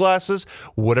 sunglasses,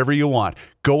 whatever you want.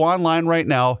 Go online right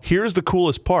now. Here's the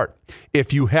coolest part.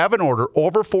 If you have an order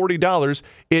over $40,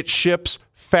 it ships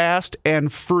fast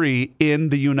and free in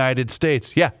the United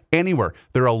States. Yeah, anywhere.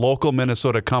 They're a local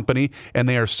Minnesota company, and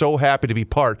they are so happy to be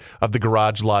part of the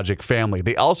Garage Logic family.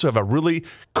 They also have a really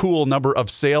cool number of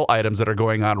sale items that are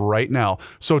going on right now.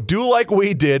 So do like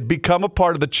we did. Become a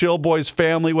part of the Chill Boys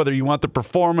family, whether you want the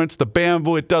performance, the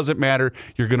bamboo, it doesn't matter.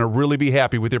 You're going to really be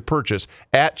happy with your purchase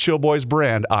at Chill Boys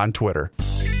Brand on Twitter.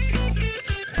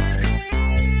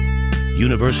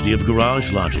 University of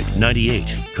Garage Logic,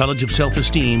 98. College of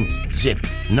Self-Esteem, zip,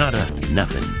 nada,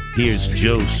 nothing. Here's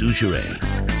Joe Soucheray.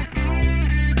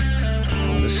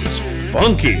 Oh, this is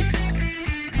funky.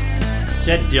 Is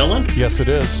that Dylan? Yes, it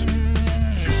is.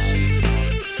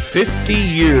 50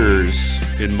 years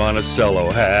in Monticello.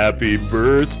 Happy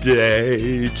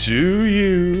birthday to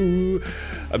you.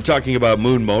 I'm talking about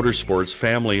Moon Motorsports,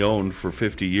 family owned for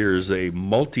 50 years, a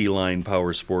multi-line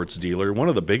power sports dealer, one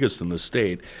of the biggest in the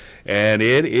state. And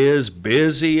it is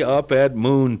busy up at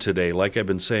Moon today. Like I've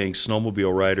been saying,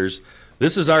 snowmobile riders,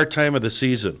 this is our time of the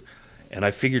season. And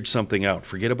I figured something out.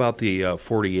 Forget about the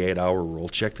 48-hour rule.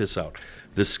 Check this out.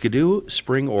 The Skidoo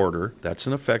Spring Order, that's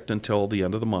in effect until the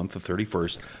end of the month, the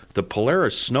 31st. The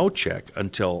Polaris Snow Check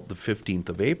until the 15th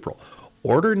of April.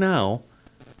 Order now,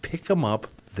 pick them up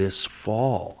this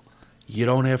fall. You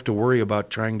don't have to worry about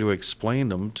trying to explain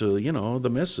them to, the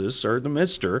missus or the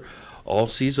mister all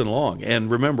season long. And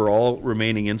remember, all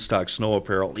remaining in-stock snow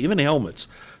apparel, even helmets,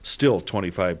 still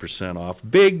 25% off.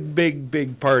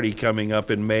 Big party coming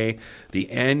up in May, the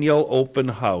annual open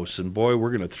house. And boy,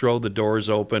 we're going to throw the doors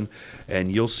open,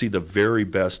 and you'll see the very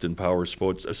best in power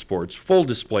sports. Full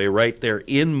display right there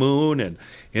in Moon and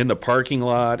in the parking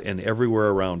lot and everywhere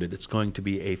around it. It's going to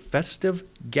be a festive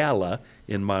gala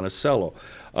in Monticello.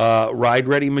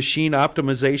 Ride-ready machine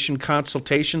optimization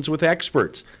consultations with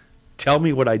experts. Tell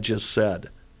me what I just said.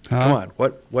 Come on,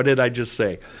 what did I just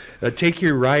say? Take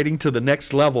your riding to the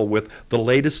next level with the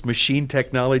latest machine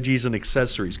technologies and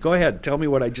accessories. Go ahead, tell me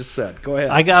what I just said. Go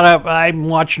ahead. I'm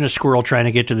watching a squirrel trying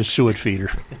to get to the suet feeder.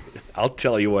 I'll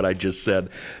tell you what I just said.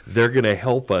 They're going to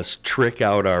help us trick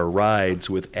out our rides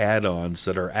with add-ons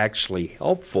that are actually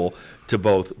helpful to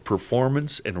both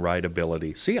performance and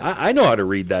rideability. See, I know how to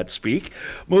read that speak.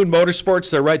 Moon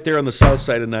Motorsports, they're right there on the south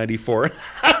side of 94.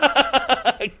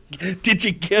 Did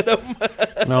you get him?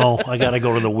 No, I got to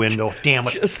go to the window. Damn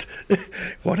it. Just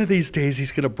one of these days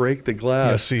he's going to break the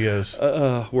glass. Yes, he is.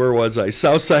 Where was I?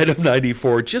 South side of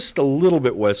 94, just a little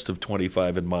bit west of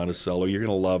 25 in Monticello. You're going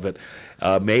to love it.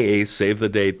 May 8th, save the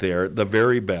date there. The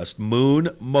very best,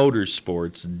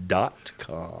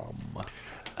 moonmotorsports.com.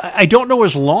 I don't know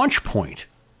his launch point.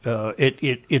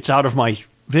 It's out of my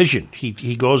vision.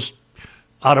 He goes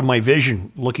out of my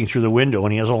vision looking through the window,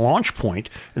 and he has a launch point.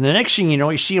 And the next thing you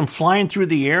know, you see him flying through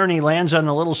the air, and he lands on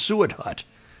the little suet hut.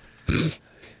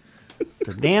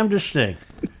 The damnedest thing.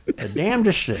 The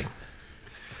damnedest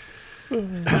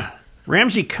thing.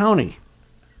 Ramsey County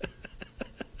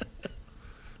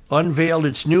unveiled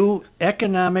its new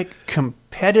economic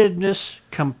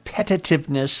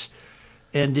competitiveness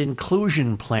and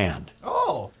inclusion plan.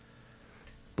 Oh.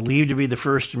 Believed to be the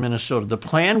first in Minnesota. The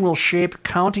plan will shape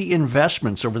county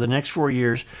investments over the next 4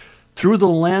 years through the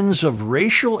lens of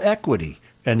racial equity,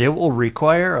 and it will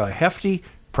require a hefty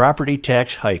property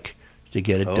tax hike to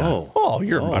get it done.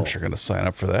 I'm sure going to sign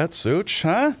up for that, Such,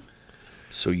 huh?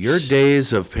 So your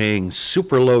days of paying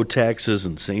super low taxes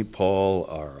in St. Paul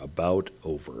are about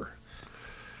over.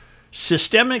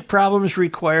 Systemic problems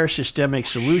require systemic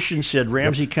solutions, said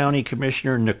Ramsey County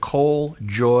Commissioner Nicole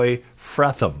Joy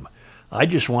Fretham. I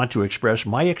just want to express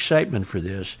my excitement for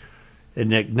this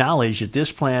and acknowledge that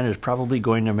this plan is probably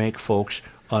going to make folks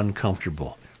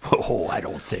uncomfortable. Oh, I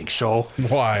don't think so.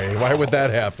 Why? Why would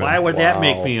that happen? Why would that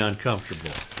make me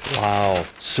uncomfortable? Wow.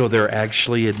 So they're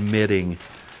actually admitting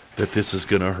that this is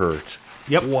going to hurt.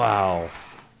 Yep. Wow.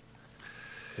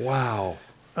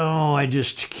 Oh, I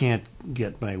just can't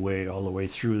get my way all the way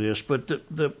through this. But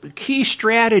the key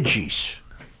strategies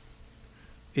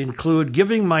include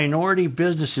giving minority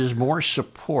businesses more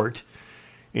support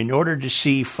in order to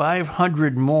see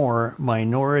 500 more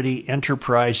minority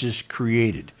enterprises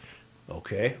created.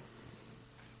 Okay.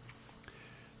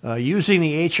 Using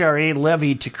the HRA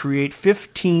levy to create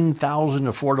 15,000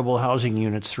 affordable housing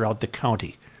units throughout the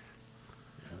county.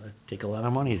 That'd take a lot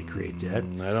of money to create that.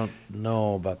 I don't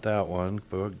know about that one,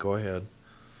 but go ahead.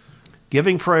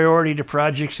 Giving priority to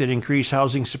projects that increase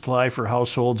housing supply for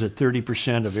households at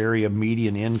 30% of area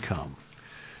median income.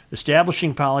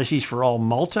 Establishing policies for all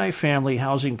multifamily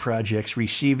housing projects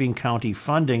receiving county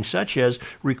funding, such as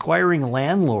requiring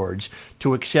landlords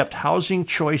to accept housing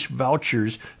choice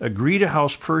vouchers, agree to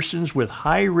house persons with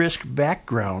high-risk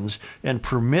backgrounds, and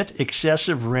permit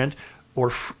excessive rent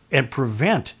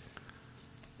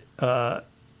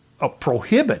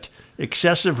prohibit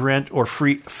excessive rent or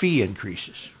fee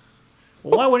increases.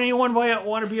 Well, why would anyone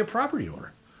want to be a property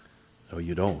owner? Oh,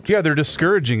 you don't. Yeah, they're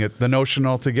discouraging it, the notion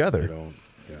altogether. You don't.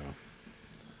 Yeah.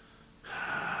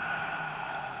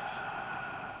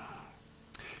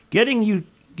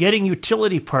 Getting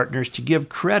utility partners to give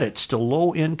credits to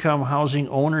low-income housing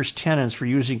owners' tenants for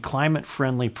using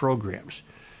climate-friendly programs.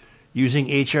 Using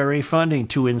HRA funding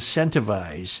to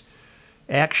incentivize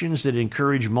actions that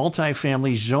encourage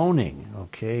multifamily zoning,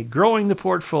 okay? Growing the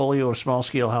portfolio of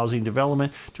small-scale housing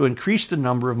development to increase the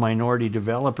number of minority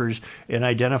developers and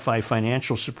identify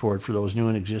financial support for those new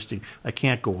and existing. I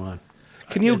can't go on.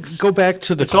 Can you go back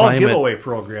to the it's all climate giveaway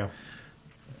program?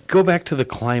 Go back to the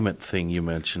climate thing you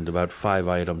mentioned about 5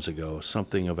 items ago.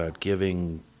 Something about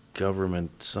giving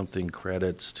government something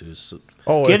credits to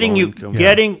getting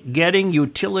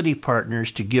utility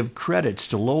partners to give credits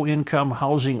to low-income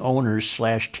housing owners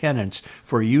 / tenants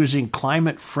for using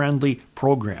climate-friendly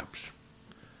programs.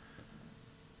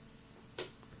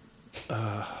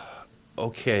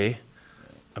 Okay.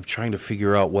 I'm trying to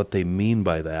figure out what they mean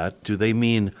by that. Do they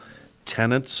mean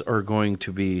tenants are going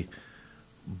to be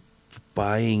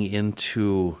buying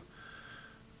into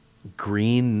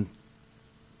green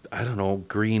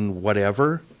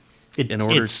whatever?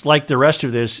 It's like the rest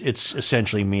of this, it's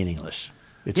essentially meaningless.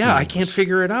 I can't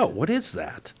figure it out. What is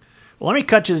that? Well, let me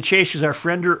cut to the chase with our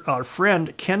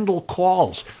friend Kendall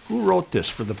Qualls, who wrote this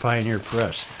for the Pioneer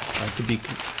Press.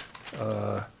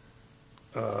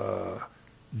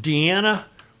 Deanna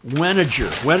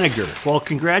Weniger. Well,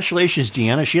 congratulations,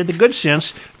 Deanna. She had the good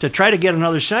sense to try to get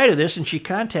another side of this, and she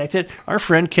contacted our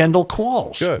friend Kendall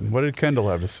Qualls. Good. What did Kendall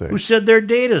have to say? Who said their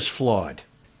data's flawed.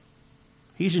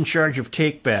 He's in charge of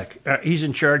Take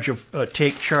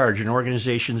Charge, an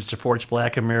organization that supports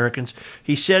Black Americans.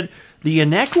 He said the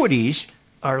inequities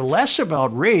are less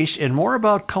about race and more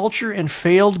about culture and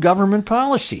failed government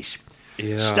policies.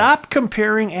 Yeah. Stop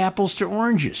comparing apples to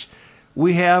oranges.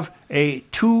 We have a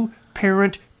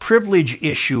two-parent privilege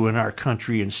issue in our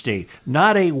country and state,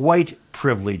 not a white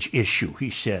privilege issue, he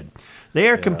said. They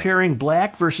are comparing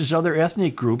black versus other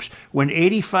ethnic groups when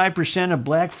 85% of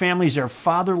black families are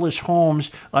fatherless homes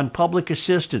on public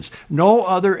assistance. No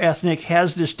other ethnic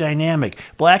has this dynamic.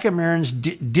 Black Americans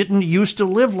didn't used to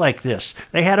live like this.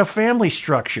 They had a family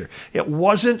structure. It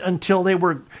wasn't until we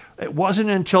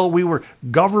were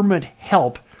government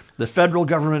help, the federal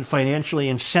government financially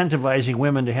incentivizing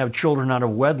women to have children out of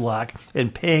wedlock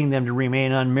and paying them to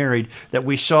remain unmarried, that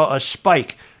we saw a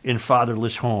spike in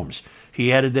fatherless homes.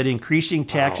 He added that increasing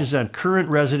taxes on current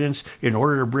residents in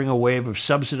order to bring a wave of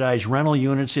subsidized rental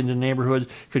units into neighborhoods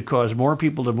could cause more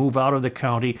people to move out of the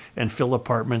county and fill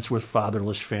apartments with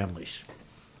fatherless families.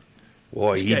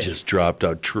 Boy, he just dropped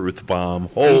a truth bomb.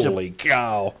 Holy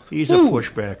cow. He's a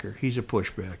pushbacker.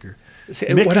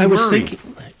 What I was thinking,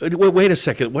 wait a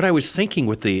second. What I was thinking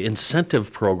with the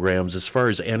incentive programs as far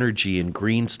as energy and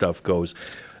green stuff goes,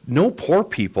 no poor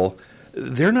people,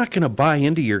 they're not going to buy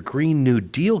into your Green New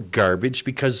Deal garbage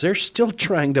because they're still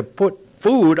trying to put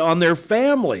food on their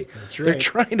family. That's right. They're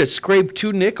trying to scrape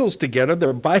 2 nickels together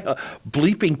to buy a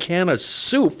bleeping can of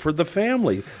soup for the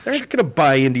family. They're not going to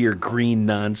buy into your green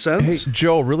nonsense. Hey,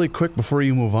 Joe, really quick before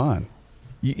you move on.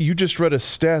 You just read a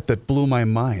stat that blew my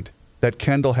mind that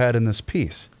Kendall had in this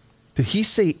piece. Did he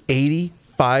say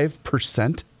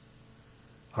 85%?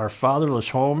 Are fatherless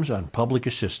homes on public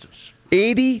assistance.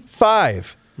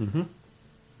 85. Mm-hmm.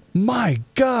 My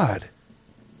God.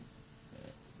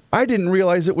 I didn't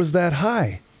realize it was that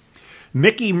high.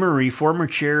 Mickey Murray, former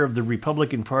chair of the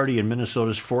Republican Party in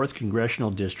Minnesota's 4th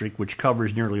Congressional District, which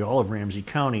covers nearly all of Ramsey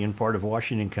County and part of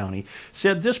Washington County,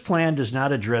 said this plan does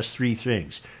not address 3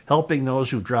 things: helping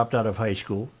those who've dropped out of high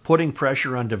school, putting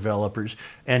pressure on developers,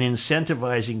 and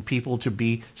incentivizing people to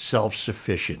be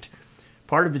self-sufficient.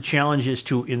 Part of the challenge is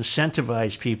to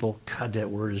incentivize people. God, that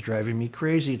word is driving me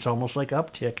crazy. It's almost like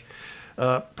uptick.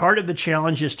 Part of the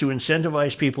challenge is to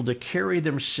incentivize people to carry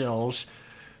themselves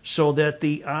so that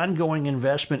the ongoing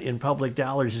investment in public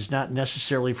dollars is not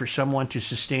necessarily for someone to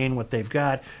sustain what they've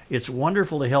got. It's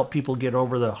wonderful to help people get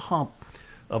over the hump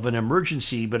of an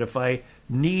emergency, but if I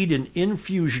need an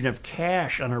infusion of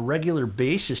cash on a regular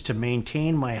basis to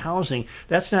maintain my housing,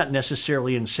 that's not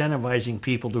necessarily incentivizing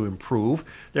people to improve.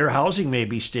 Their housing may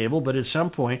be stable, but at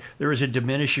some point there is a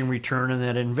diminishing return on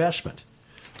that investment.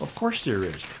 Of course there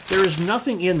is. There is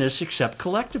nothing in this except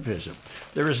collectivism.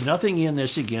 There is nothing in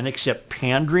this, again, except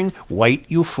pandering white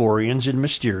euphorians and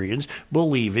Mysterians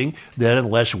believing that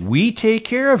unless we take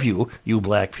care of you, you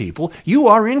black people, you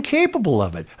are incapable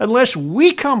of it. Unless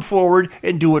we come forward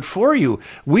and do it for you,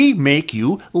 we make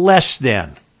you less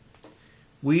than.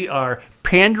 We are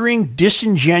pandering,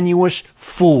 disingenuous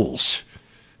fools.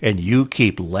 And you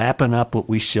keep lapping up what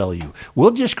we sell you.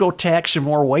 We'll just go tax some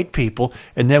more white people,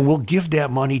 and then we'll give that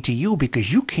money to you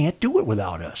because you can't do it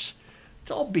without us.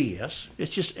 It's all BS.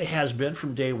 It's just, it has been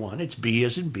from day one. It's B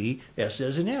as in B, S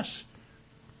as in S.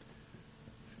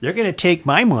 They're going to take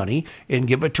my money and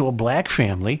give it to a black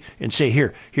family and say,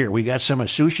 here, we got some of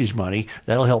Sushi's money.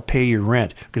 That'll help pay your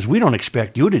rent because we don't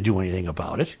expect you to do anything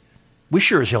about it. We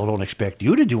sure as hell don't expect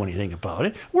you to do anything about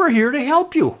it. We're here to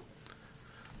help you.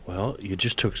 Well, you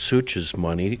just took Such's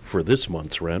money for this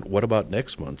month's rent. What about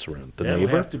next month's rent? The That'll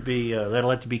neighbor? That'll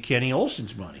have to be Kenny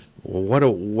Olson's money.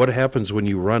 Well, what happens when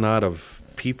you run out of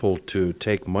people to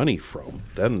take money from?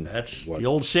 Then that's the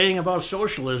old saying about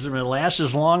socialism. It lasts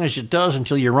as long as it does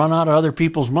until you run out of other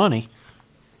people's money.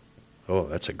 Oh,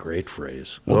 that's a great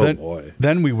phrase. Well, boy.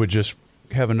 Then we would just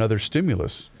have another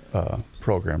stimulus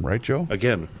program, right, Joe?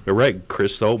 Again, you're right,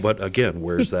 Chris, though, but again,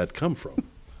 where's that come from?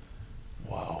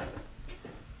 Wow.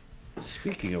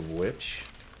 Speaking of which,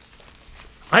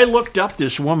 I looked up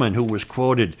this woman who was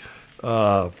quoted,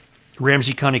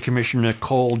 Ramsey County Commissioner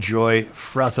Nicole Joy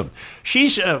Fretham.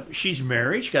 She's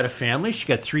married, she's got a family, she's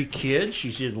got 3 kids,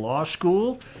 she's in law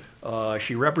school,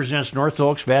 she represents North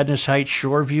Oaks, Vadnais Heights,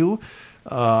 Shoreview.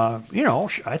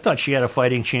 I thought she had a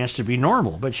fighting chance to be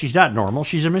normal, but she's not normal,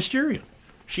 she's a Mysterian.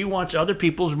 She wants other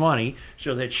people's money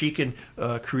so that she can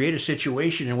create a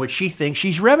situation in which she thinks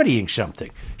she's remedying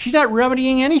something. She's not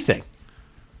remedying anything.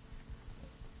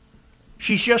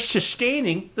 She's just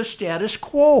sustaining the status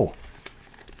quo.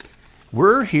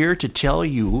 We're here to tell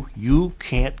you you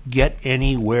can't get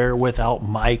anywhere without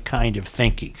my kind of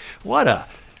thinking. Black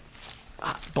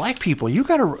people,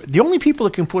 the only people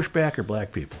that can push back are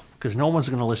black people because no one's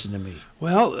going to listen to me.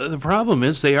 Well, the problem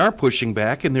is they are pushing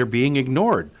back and they're being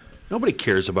ignored. Nobody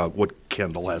cares about what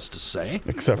Kendall has to say.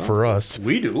 Except for us.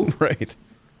 We do. Right.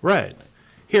 Right.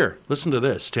 Here, listen to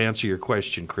this to answer your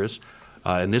question, Chris.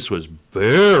 And this was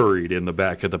buried in the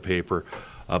back of the paper.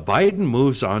 Biden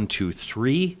moves on to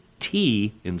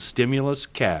 3T in stimulus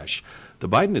cash. The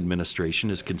Biden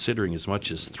administration is considering as much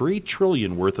as $3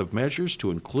 trillion worth of measures to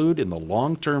include in the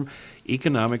long-term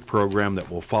economic program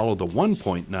that will follow the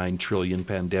 $1.9 trillion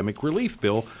pandemic relief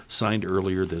bill signed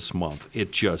earlier this month.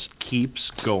 It just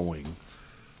keeps going.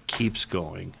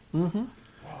 Mm-hmm.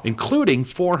 Including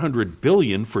 $400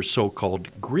 billion for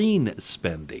so-called green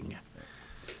spending.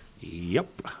 Yep.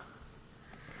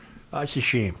 It's a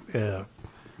shame.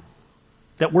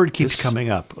 That word keeps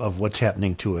coming up of what's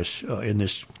happening to us in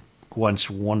this once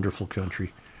wonderful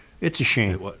country. It's a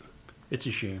shame. It's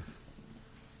a shame.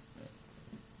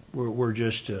 We're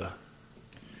just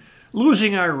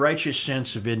losing our righteous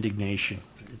sense of indignation.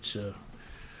 It's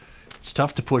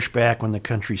tough to push back when the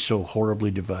country's so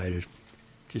horribly divided.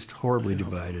 Just horribly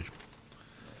divided.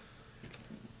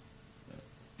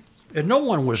 And no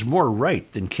one was more right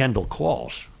than Kendall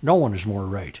Qualls. No one is more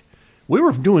right. We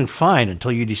were doing fine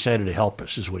until you decided to help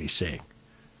us, is what he's saying.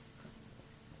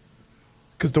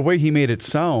 Because the way he made it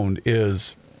sound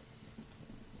is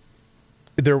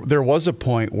there was a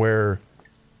point where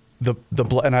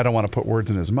and I don't want to put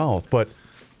words in his mouth, but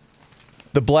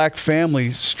the black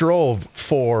family strove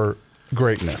for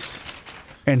greatness.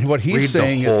 And what he's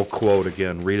saying... Read the whole quote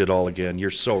again. Read it all again. You're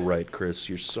so right, Chris.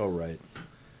 You're so right.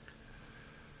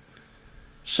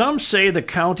 Some say the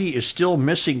county is still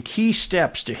missing key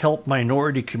steps to help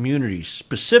minority communities,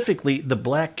 specifically the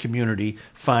black community,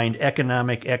 find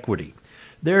economic equity.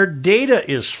 Their data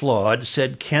is flawed,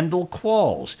 said Kendall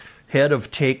Qualls, head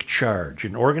of Take Charge,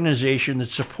 an organization that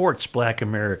supports black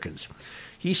Americans.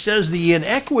 He says the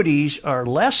inequities are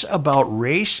less about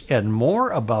race and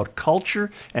more about culture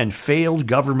and failed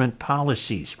government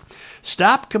policies.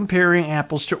 Stop comparing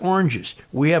apples to oranges.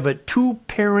 We have a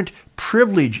two-parent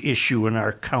privilege issue in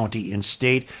our county and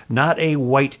state, not a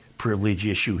white privilege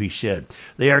issue, he said.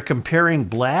 They are comparing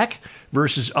black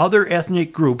versus other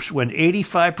ethnic groups when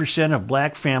 85% of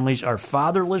black families are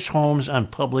fatherless homes on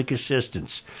public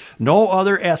assistance. No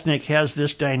other ethnic has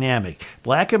this dynamic.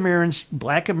 Black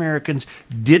Americans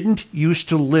didn't used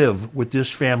to live with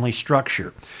this family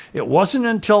structure. It wasn't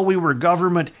until we were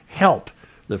government help,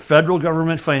 the federal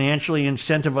government financially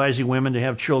incentivizing women to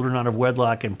have children out of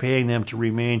wedlock and paying them to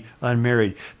remain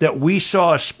unmarried, that we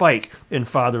saw a spike in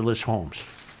fatherless homes.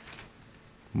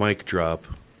 Mic drop.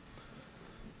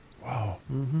 Wow.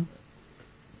 Mm-hmm.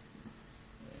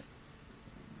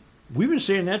 We've been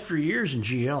saying that for years in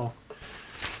GL.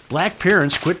 Black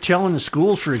parents, quit telling the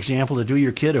schools, for example, to do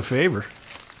your kid a favor.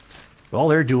 All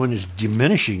they're doing is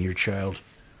diminishing your child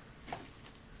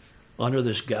under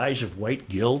this guise of white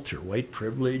guilt or white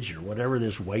privilege or whatever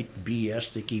this white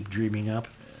BS they keep dreaming up.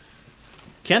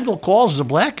 Kendall Qualls is a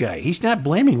black guy. He's not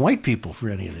blaming white people for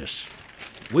any of this.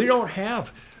 We don't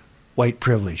have white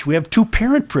privilege. We have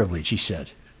two-parent privilege, he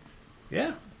said.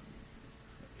 Yeah.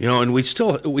 You know, and we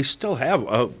still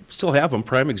have him.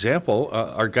 Prime example,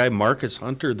 our guy Marcus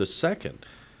Hunter II.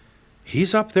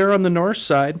 He's up there on the north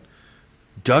side,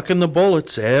 ducking the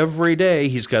bullets every day.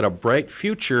 He's got a bright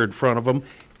future in front of him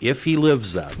if he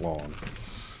lives that long.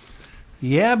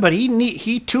 Yeah, but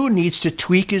he too needs to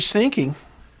tweak his thinking.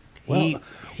 Well,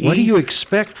 what do you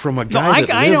expect from a guy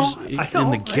that lives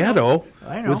in the ghetto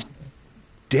with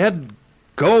dead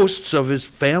ghosts of his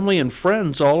family and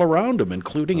friends all around him,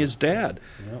 including his dad?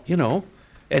 Yep. You know,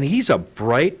 and he's a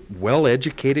bright,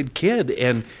 well-educated kid,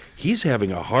 and he's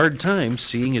having a hard time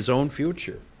seeing his own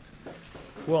future.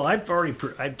 Well, I've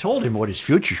told him what his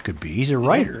future could be. He's a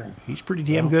writer. He's a pretty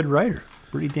damn good writer.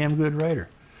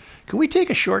 Can we take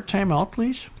a short time out,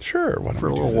 please? Sure. For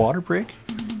a little water break?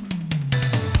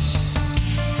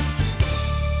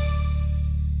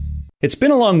 It's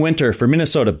been a long winter for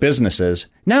Minnesota businesses.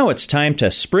 Now it's time to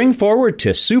spring forward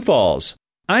to Sioux Falls.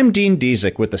 I'm Dean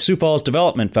Diezik with the Sioux Falls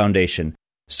Development Foundation.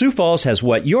 Sioux Falls has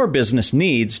what your business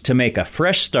needs to make a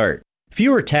fresh start.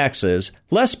 Fewer taxes,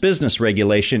 less business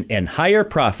regulation, and higher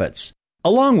profits.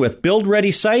 Along with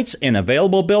build-ready sites and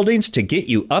available buildings to get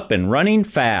you up and running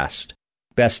fast.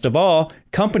 Best of all,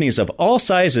 companies of all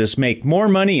sizes make more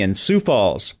money in Sioux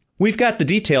Falls. We've got the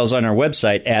details on our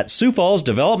website at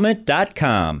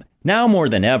SiouxFallsDevelopment.com. Now more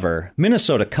than ever,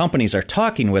 Minnesota companies are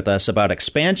talking with us about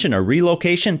expansion or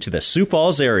relocation to the Sioux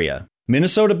Falls area.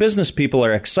 Minnesota business people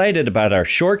are excited about our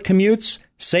short commutes,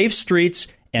 safe streets,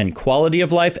 and quality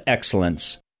of life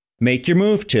excellence. Make your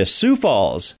move to Sioux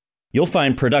Falls. You'll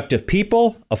find productive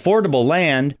people, affordable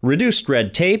land, reduced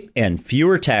red tape, and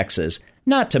fewer taxes,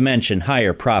 not to mention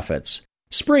higher profits.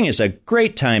 Spring is a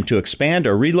great time to expand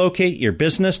or relocate your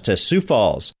business to Sioux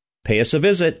Falls. Pay us a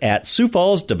visit at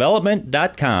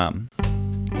SiouxFallsDevelopment.com.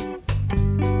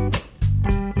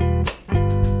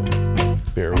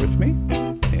 Bear with me.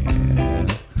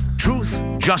 And Truth,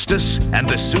 Justice, and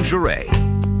the Soucheray.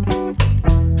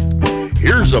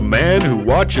 Here's a man who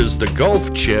watches the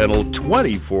Golf Channel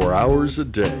 24 hours a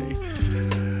day.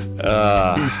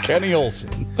 He's Kenny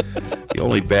Olson. The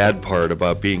only bad part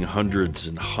about being hundreds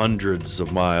and hundreds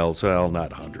of miles, well,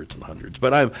 not hundreds and hundreds,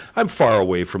 but I'm far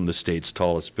away from the state's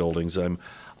tallest buildings. I'm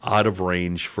out of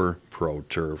range for Pro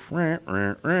Turf.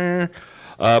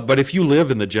 But if you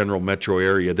live in the general metro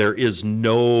area, there is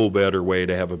no better way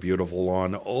to have a beautiful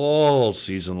lawn all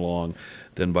season long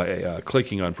than by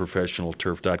clicking on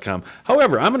ProfessionalTurf.com.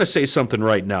 However, I'm going to say something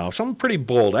right now, something pretty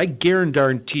bold. I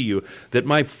guarantee you that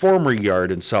my former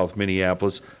yard in South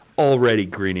Minneapolis already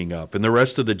greening up. And the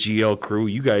rest of the GL crew,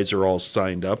 you guys are all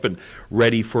signed up and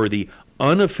ready for the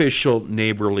unofficial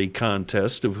neighborly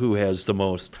contest of who has the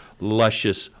most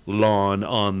luscious lawn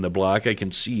on the block. I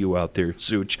can see you out there,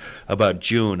 Such, about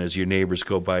June as your neighbors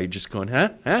go by, just going, huh?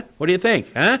 What do you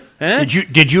think? Huh?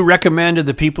 Did you recommend to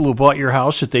the people who bought your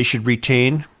house that they should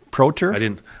retain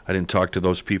ProTurf? I didn't talk to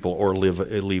those people or leave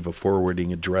a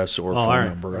forwarding address or phone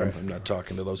number. I'm not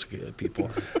talking to those people.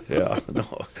 Yeah,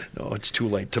 no, it's too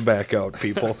late to back out,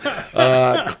 people.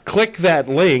 Click that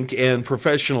link and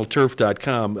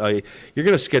ProfessionalTurf.com. You're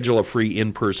going to schedule a free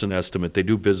in-person estimate. They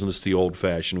do business the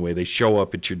old-fashioned way. They show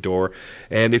up at your door,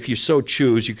 and if you so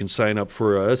choose, you can sign up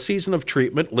for a season of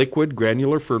treatment, liquid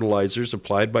granular fertilizers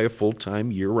applied by a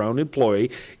full-time year-round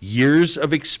employee, years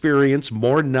of experience,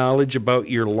 more knowledge about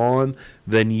your lawn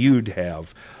than you'd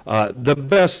have. The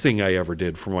best thing I ever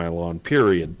did for my lawn,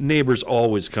 period. Neighbors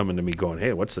always coming to me going,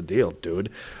 hey, what's the deal, dude?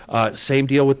 Same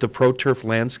deal with the ProTurf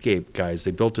landscape guys. They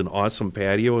built an awesome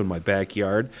patio in my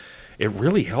backyard. It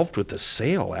really helped with the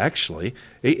sale, actually.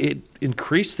 It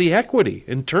increased the equity,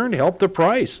 in turn helped the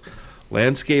price.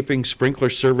 Landscaping, sprinkler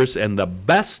service, and the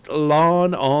best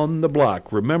lawn on the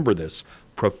block. Remember this,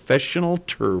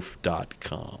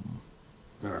 ProfessionalTurf.com.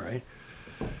 All right.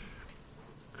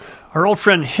 Our old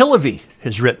friend Hillary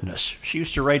has written us. She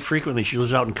used to write frequently. She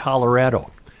lives out in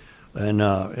Colorado. And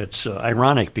it's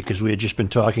ironic because we had just been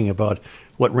talking about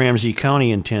what Ramsey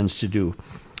County intends to do.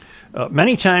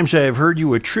 Many times I have heard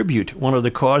you attribute one of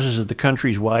the causes of the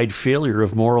country's wide failure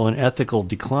of moral and ethical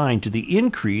decline to the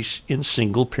increase in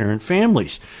single-parent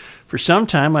families. For some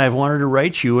time I have wanted to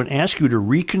write you and ask you to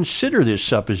reconsider this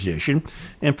supposition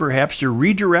and perhaps to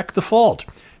redirect the fault.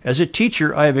 As a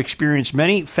teacher, I have experienced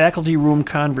many faculty room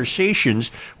conversations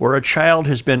where a child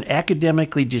has been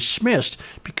academically dismissed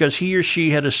because he or she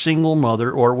had a single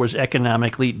mother or was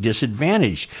economically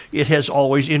disadvantaged. It has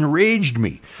always enraged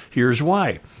me. Here's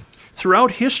why.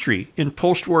 Throughout history, in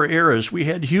post-war eras, we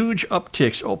had huge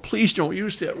upticks. Oh, please don't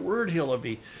use that word,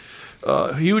 Hillary.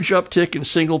 Huge uptick in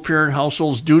single-parent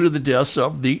households due to the deaths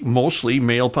of the mostly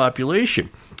male population.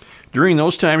 During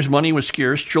those times, money was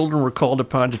scarce, children were called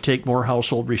upon to take more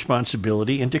household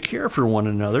responsibility and to care for one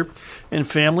another, and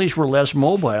families were less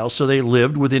mobile, so they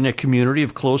lived within a community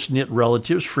of close-knit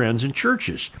relatives, friends, and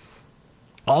churches.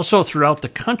 Also, throughout the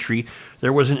country,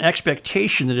 there was an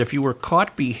expectation that if you were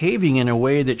caught behaving in a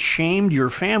way that shamed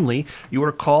your family, you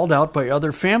were called out by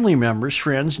other family members,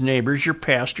 friends, neighbors, your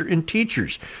pastor, and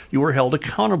teachers. You were held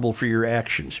accountable for your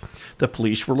actions. The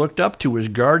police were looked up to as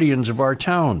guardians of our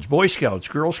towns. Boy Scouts,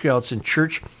 Girl Scouts, and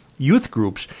church youth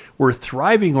groups were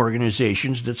thriving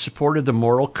organizations that supported the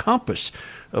moral compass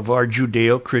of our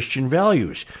Judeo-Christian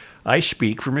values. I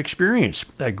speak from experience.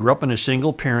 I grew up in a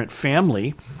single-parent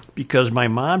family because my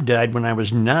mom died when I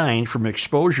was 9 from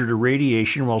exposure to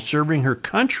radiation while serving her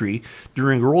country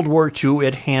during World War II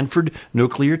at Hanford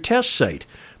Nuclear Test Site.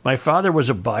 My father was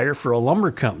a buyer for a lumber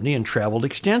company and traveled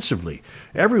extensively.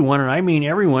 Everyone, and I mean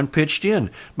everyone, pitched in.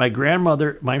 My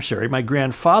grandfather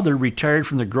retired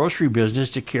from the grocery business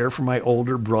to care for my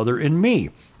older brother and me.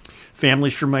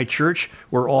 Families from my church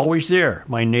were always there.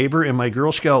 My neighbor and my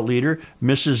Girl Scout leader,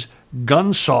 Mrs.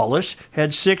 Gunsaulus,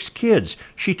 had 6 kids.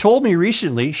 She told me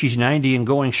recently, she's 90 and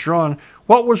going strong,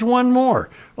 what was one more?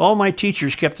 All my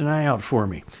teachers kept an eye out for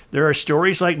me. There are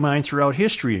stories like mine throughout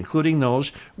history, including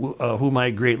those whom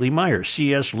I greatly admire.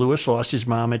 C.S. Lewis lost his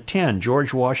mom at 10.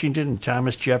 George Washington and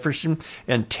Thomas Jefferson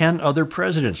and 10 other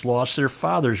presidents lost their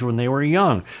fathers when they were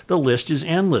young. The list is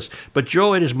endless. But,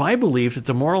 Joe, it is my belief that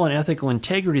the moral and ethical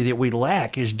integrity that we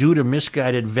lack is due to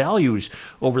misguided values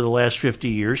over the last 50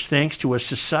 years, thanks to a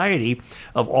society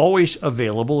of always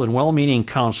available and well-meaning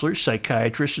counselors,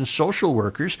 psychiatrists, and social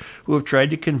workers who have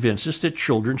tried to convince us that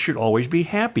children should always be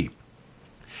happy.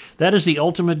 That is the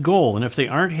ultimate goal, and if they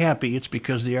aren't happy, it's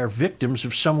because they are victims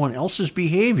of someone else's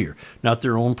behavior, not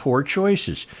their own poor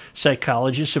choices.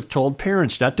 Psychologists have told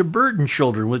parents not to burden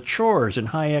children with chores and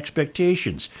high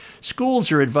expectations.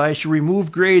 Schools are advised to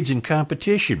remove grades in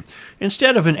competition.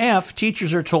 Instead of an F,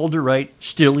 teachers are told to write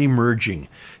still emerging.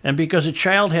 And because a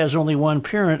child has only one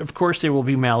parent, of course they will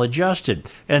be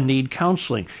maladjusted and need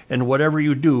counseling. And whatever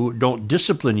you do, don't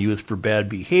discipline youth for bad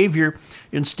behavior.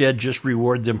 Instead, just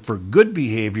reward them for good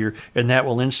behavior, and that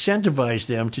will incentivize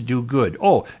them to do good.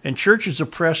 Oh, and church is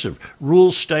oppressive.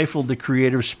 Rules stifle the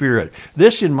creative spirit.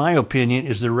 This, in my opinion,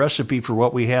 is the recipe for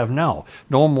what we have now.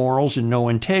 No morals and no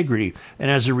integrity.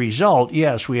 And as a result,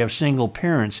 yes, we have single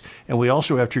parents, and we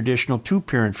also have traditional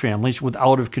two-parent families with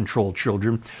out-of-control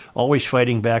children, always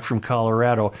fighting back from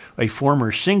Colorado, a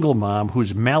former single mom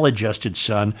whose maladjusted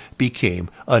son became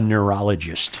a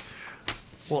neurologist.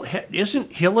 Well,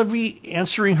 isn't Hillary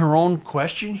answering her own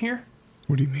question here?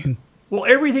 What do you mean? Well,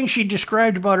 everything she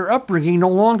described about her upbringing no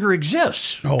longer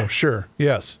exists. Oh, sure.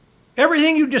 Yes.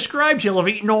 Everything you described,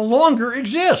 Hillary, no longer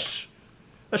exists,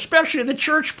 especially the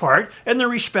church part and the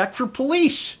respect for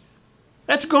police.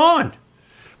 That's gone.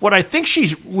 What I think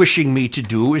she's wishing me to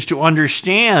do is to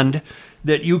understand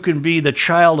that you can be the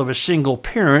child of a single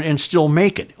parent and still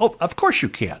make it. Oh, of course you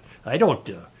can. I don't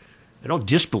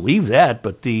disbelieve that,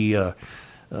 but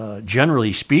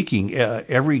generally speaking,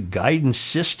 every guidance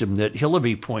system that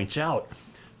Hillary points out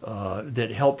that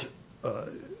helped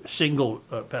single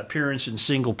parents and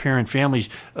single parent families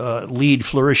lead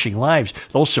flourishing lives,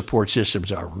 those support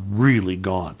systems are really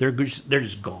gone. They're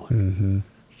just gone. Mm-hmm.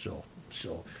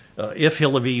 So if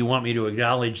Hillary, you want me to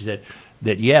acknowledge that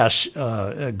yes,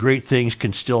 great things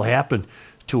can still happen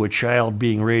to a child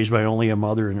being raised by only a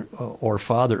mother or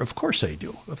father, of course I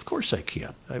do. Of course I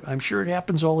can. I'm sure it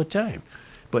happens all the time.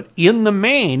 But in the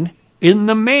main,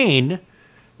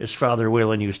 as Father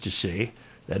Whalen used to say,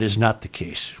 that is not the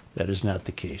case. That is not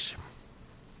the case.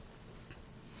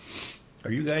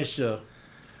 Are you guys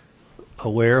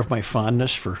aware of my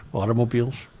fondness for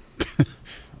automobiles?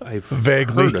 I've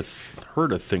vaguely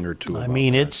heard a thing or two. I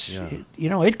mean,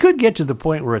 it could get to the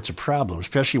point where it's a problem,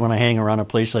 especially when I hang around a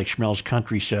place like Schmelz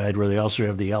Countryside, where they also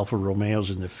have the Alfa Romeos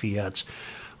and the Fiats.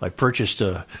 I purchased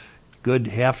a good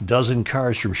half dozen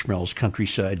cars from Schmelz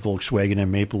Countryside, Volkswagen,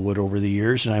 and Maplewood over the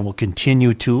years, and I will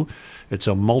continue to. It's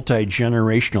a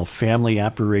multi-generational family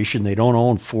operation. They don't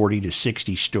own 40 to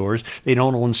 60 stores. They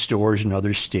don't own stores in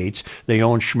other states. They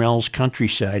own Schmelz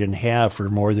Countryside and have for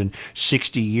more than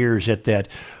 60 years at that,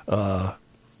 what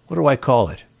do I call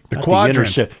it? The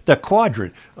quadrant. The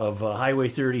quadrant of Highway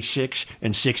 36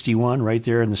 and 61 right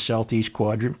there in the southeast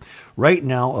quadrant. Right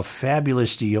now, a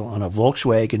fabulous deal on a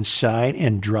Volkswagen Sign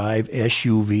and Drive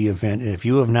SUV event. And if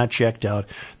you have not checked out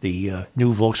the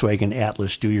new Volkswagen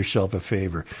Atlas, do yourself a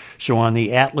favor. So on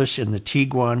the Atlas and the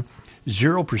Tiguan,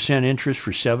 0% interest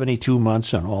for 72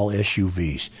 months on all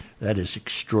SUVs. That is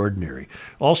extraordinary.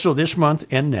 Also this month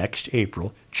and next,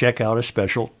 April, check out a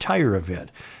special tire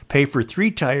event. Pay for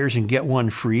 3 tires and get 1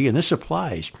 free, and this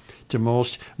applies to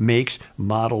most makes,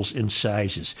 models, and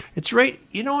sizes. It's right,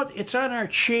 you know what? It's on our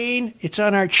chain. It's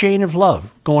on our chain of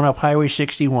love going up Highway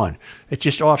 61. It's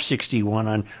just off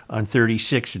 61 on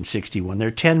 36 and 61. They're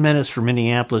 10 minutes from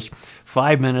Minneapolis,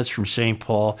 5 minutes from St.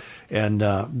 Paul, and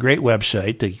great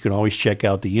website that you can always check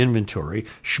out the inventory,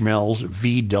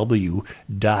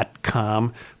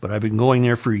 schmelzvw.com. But I've been going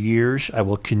there for years. I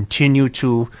will continue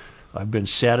to. I've been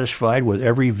satisfied with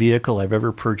every vehicle I've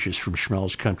ever purchased from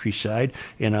Schmelz Countryside,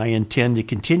 and I intend to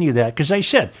continue that because I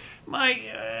said my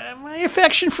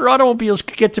affection for automobiles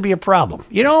could get to be a problem.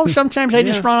 You know, sometimes I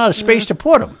just run out of space to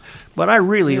put them. But I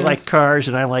really like cars,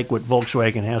 and I like what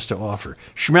Volkswagen has to offer.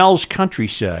 Schmelz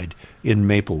Countryside in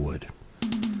Maplewood.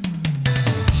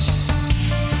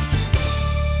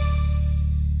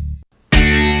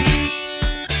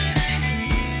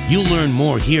 You'll learn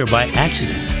more here by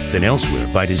accident than elsewhere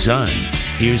by design.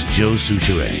 Here's Joe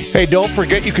Souchere. Hey, don't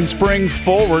forget you can spring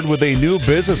forward with a new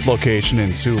business location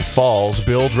in Sioux Falls.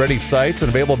 Build-ready sites and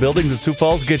available buildings in Sioux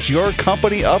Falls get your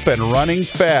company up and running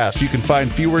fast. You can find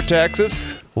fewer taxes,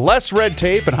 less red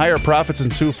tape, and higher profits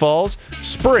in Sioux Falls.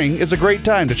 Spring is a great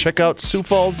time to check out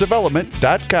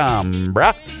SiouxFallsDevelopment.com,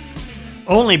 brah.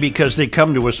 Only because they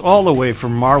come to us all the way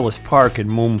from Marloth Park in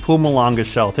Mpumalanga,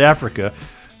 South Africa,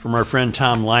 from our friend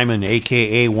Tom Lyman,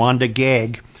 a.k.a. Wanda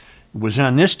Gag. It was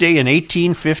on this day in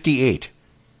 1858,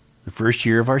 the first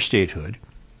year of our statehood,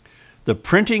 the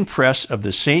printing press of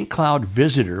the St. Cloud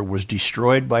Visitor was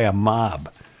destroyed by a mob.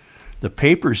 The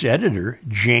paper's editor,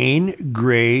 Jane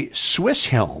Grey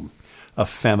Swisshelm, a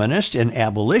feminist and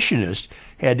abolitionist,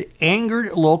 had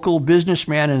angered local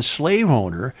businessman and slave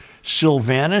owner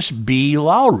Sylvanus B.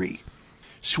 Lowry.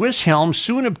 Swisshelm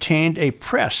soon obtained a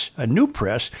new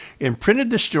press, and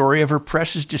printed the story of her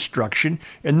press's destruction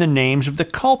and the names of the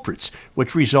culprits,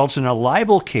 which results in a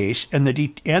libel case and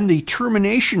the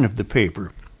termination of the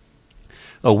paper.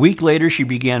 A week later, she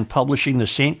began publishing the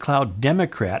St. Cloud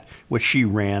Democrat, which she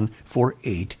ran for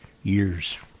 8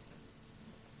 years.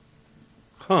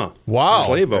 Huh. Wow.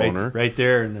 Slave owner. Right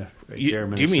there in there,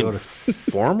 do you mean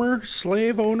Minnesota. former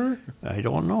slave owner? I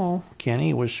don't know.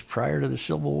 Kenny was prior to the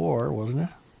Civil War, wasn't it?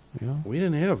 Yeah. We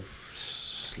didn't have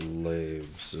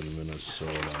slaves in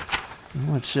Minnesota.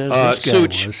 Well, it says this guy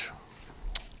Such,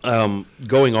 was.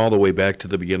 Going all the way back to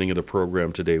the beginning of the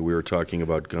program today, we were talking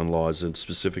about gun laws and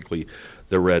specifically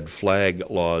the red flag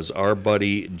laws. Our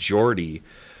buddy Jordy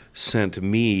sent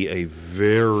me a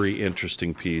very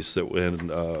interesting piece that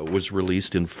was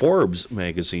released in Forbes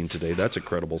magazine today. That's a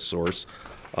credible source.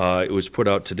 It was put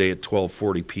out today at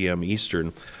 12:40 p.m.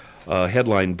 Eastern.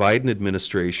 Headline, Biden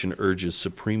administration urges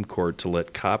Supreme Court to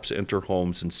let cops enter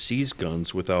homes and seize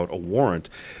guns without a warrant.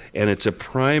 And it's a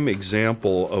prime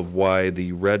example of why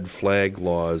the red flag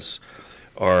laws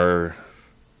are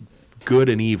good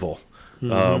and evil.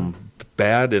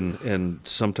 Bad and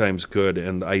sometimes good.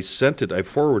 And I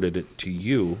forwarded it to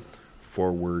you,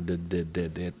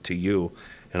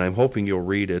 and I'm hoping you'll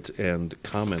read it and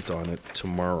comment on it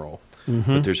tomorrow.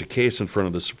 But there's a case in front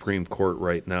of the Supreme Court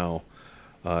right now,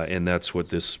 and that's what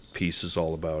this piece is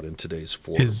all about in today's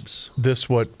Forbes. Is this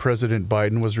what President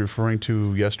Biden was referring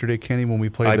to yesterday, Kenny, when we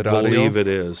played that audio? I believe it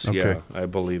is. Okay. Yeah, I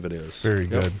believe it is. Very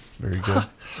good. Very good.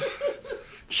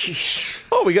 Jeez.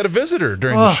 Oh, we got a visitor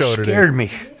during the show today.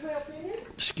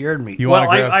 Scared me. You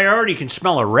I already can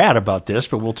smell a rat about this,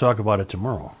 but we'll talk about it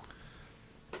tomorrow.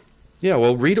 Yeah,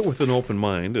 well, read it with an open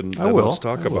mind, and let's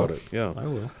talk about it. Yeah, I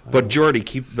will. But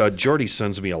Jordy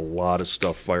sends me a lot of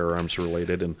stuff firearms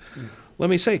related, and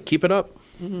let me say, keep it up.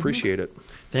 Appreciate it.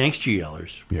 Thanks,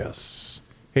 GLers. Yes.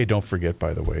 Hey, don't forget,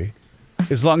 by the way,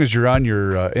 as long as you're on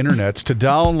your internets, to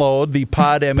download the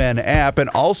PodMN app, and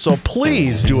also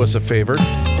please do us a favor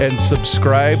and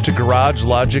subscribe to Garage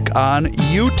Logic on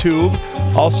YouTube.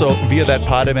 Also, via that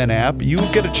PodMN app, you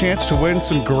get a chance to win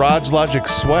some Garage Logic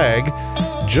swag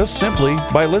just simply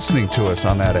by listening to us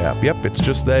on that app. Yep, it's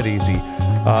just that easy.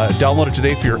 Download it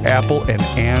today for your Apple and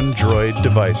Android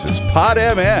devices.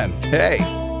 PodMN. Hey,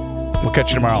 we'll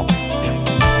catch you tomorrow.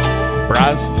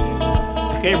 Braz.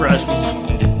 Okay,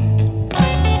 Brazkies.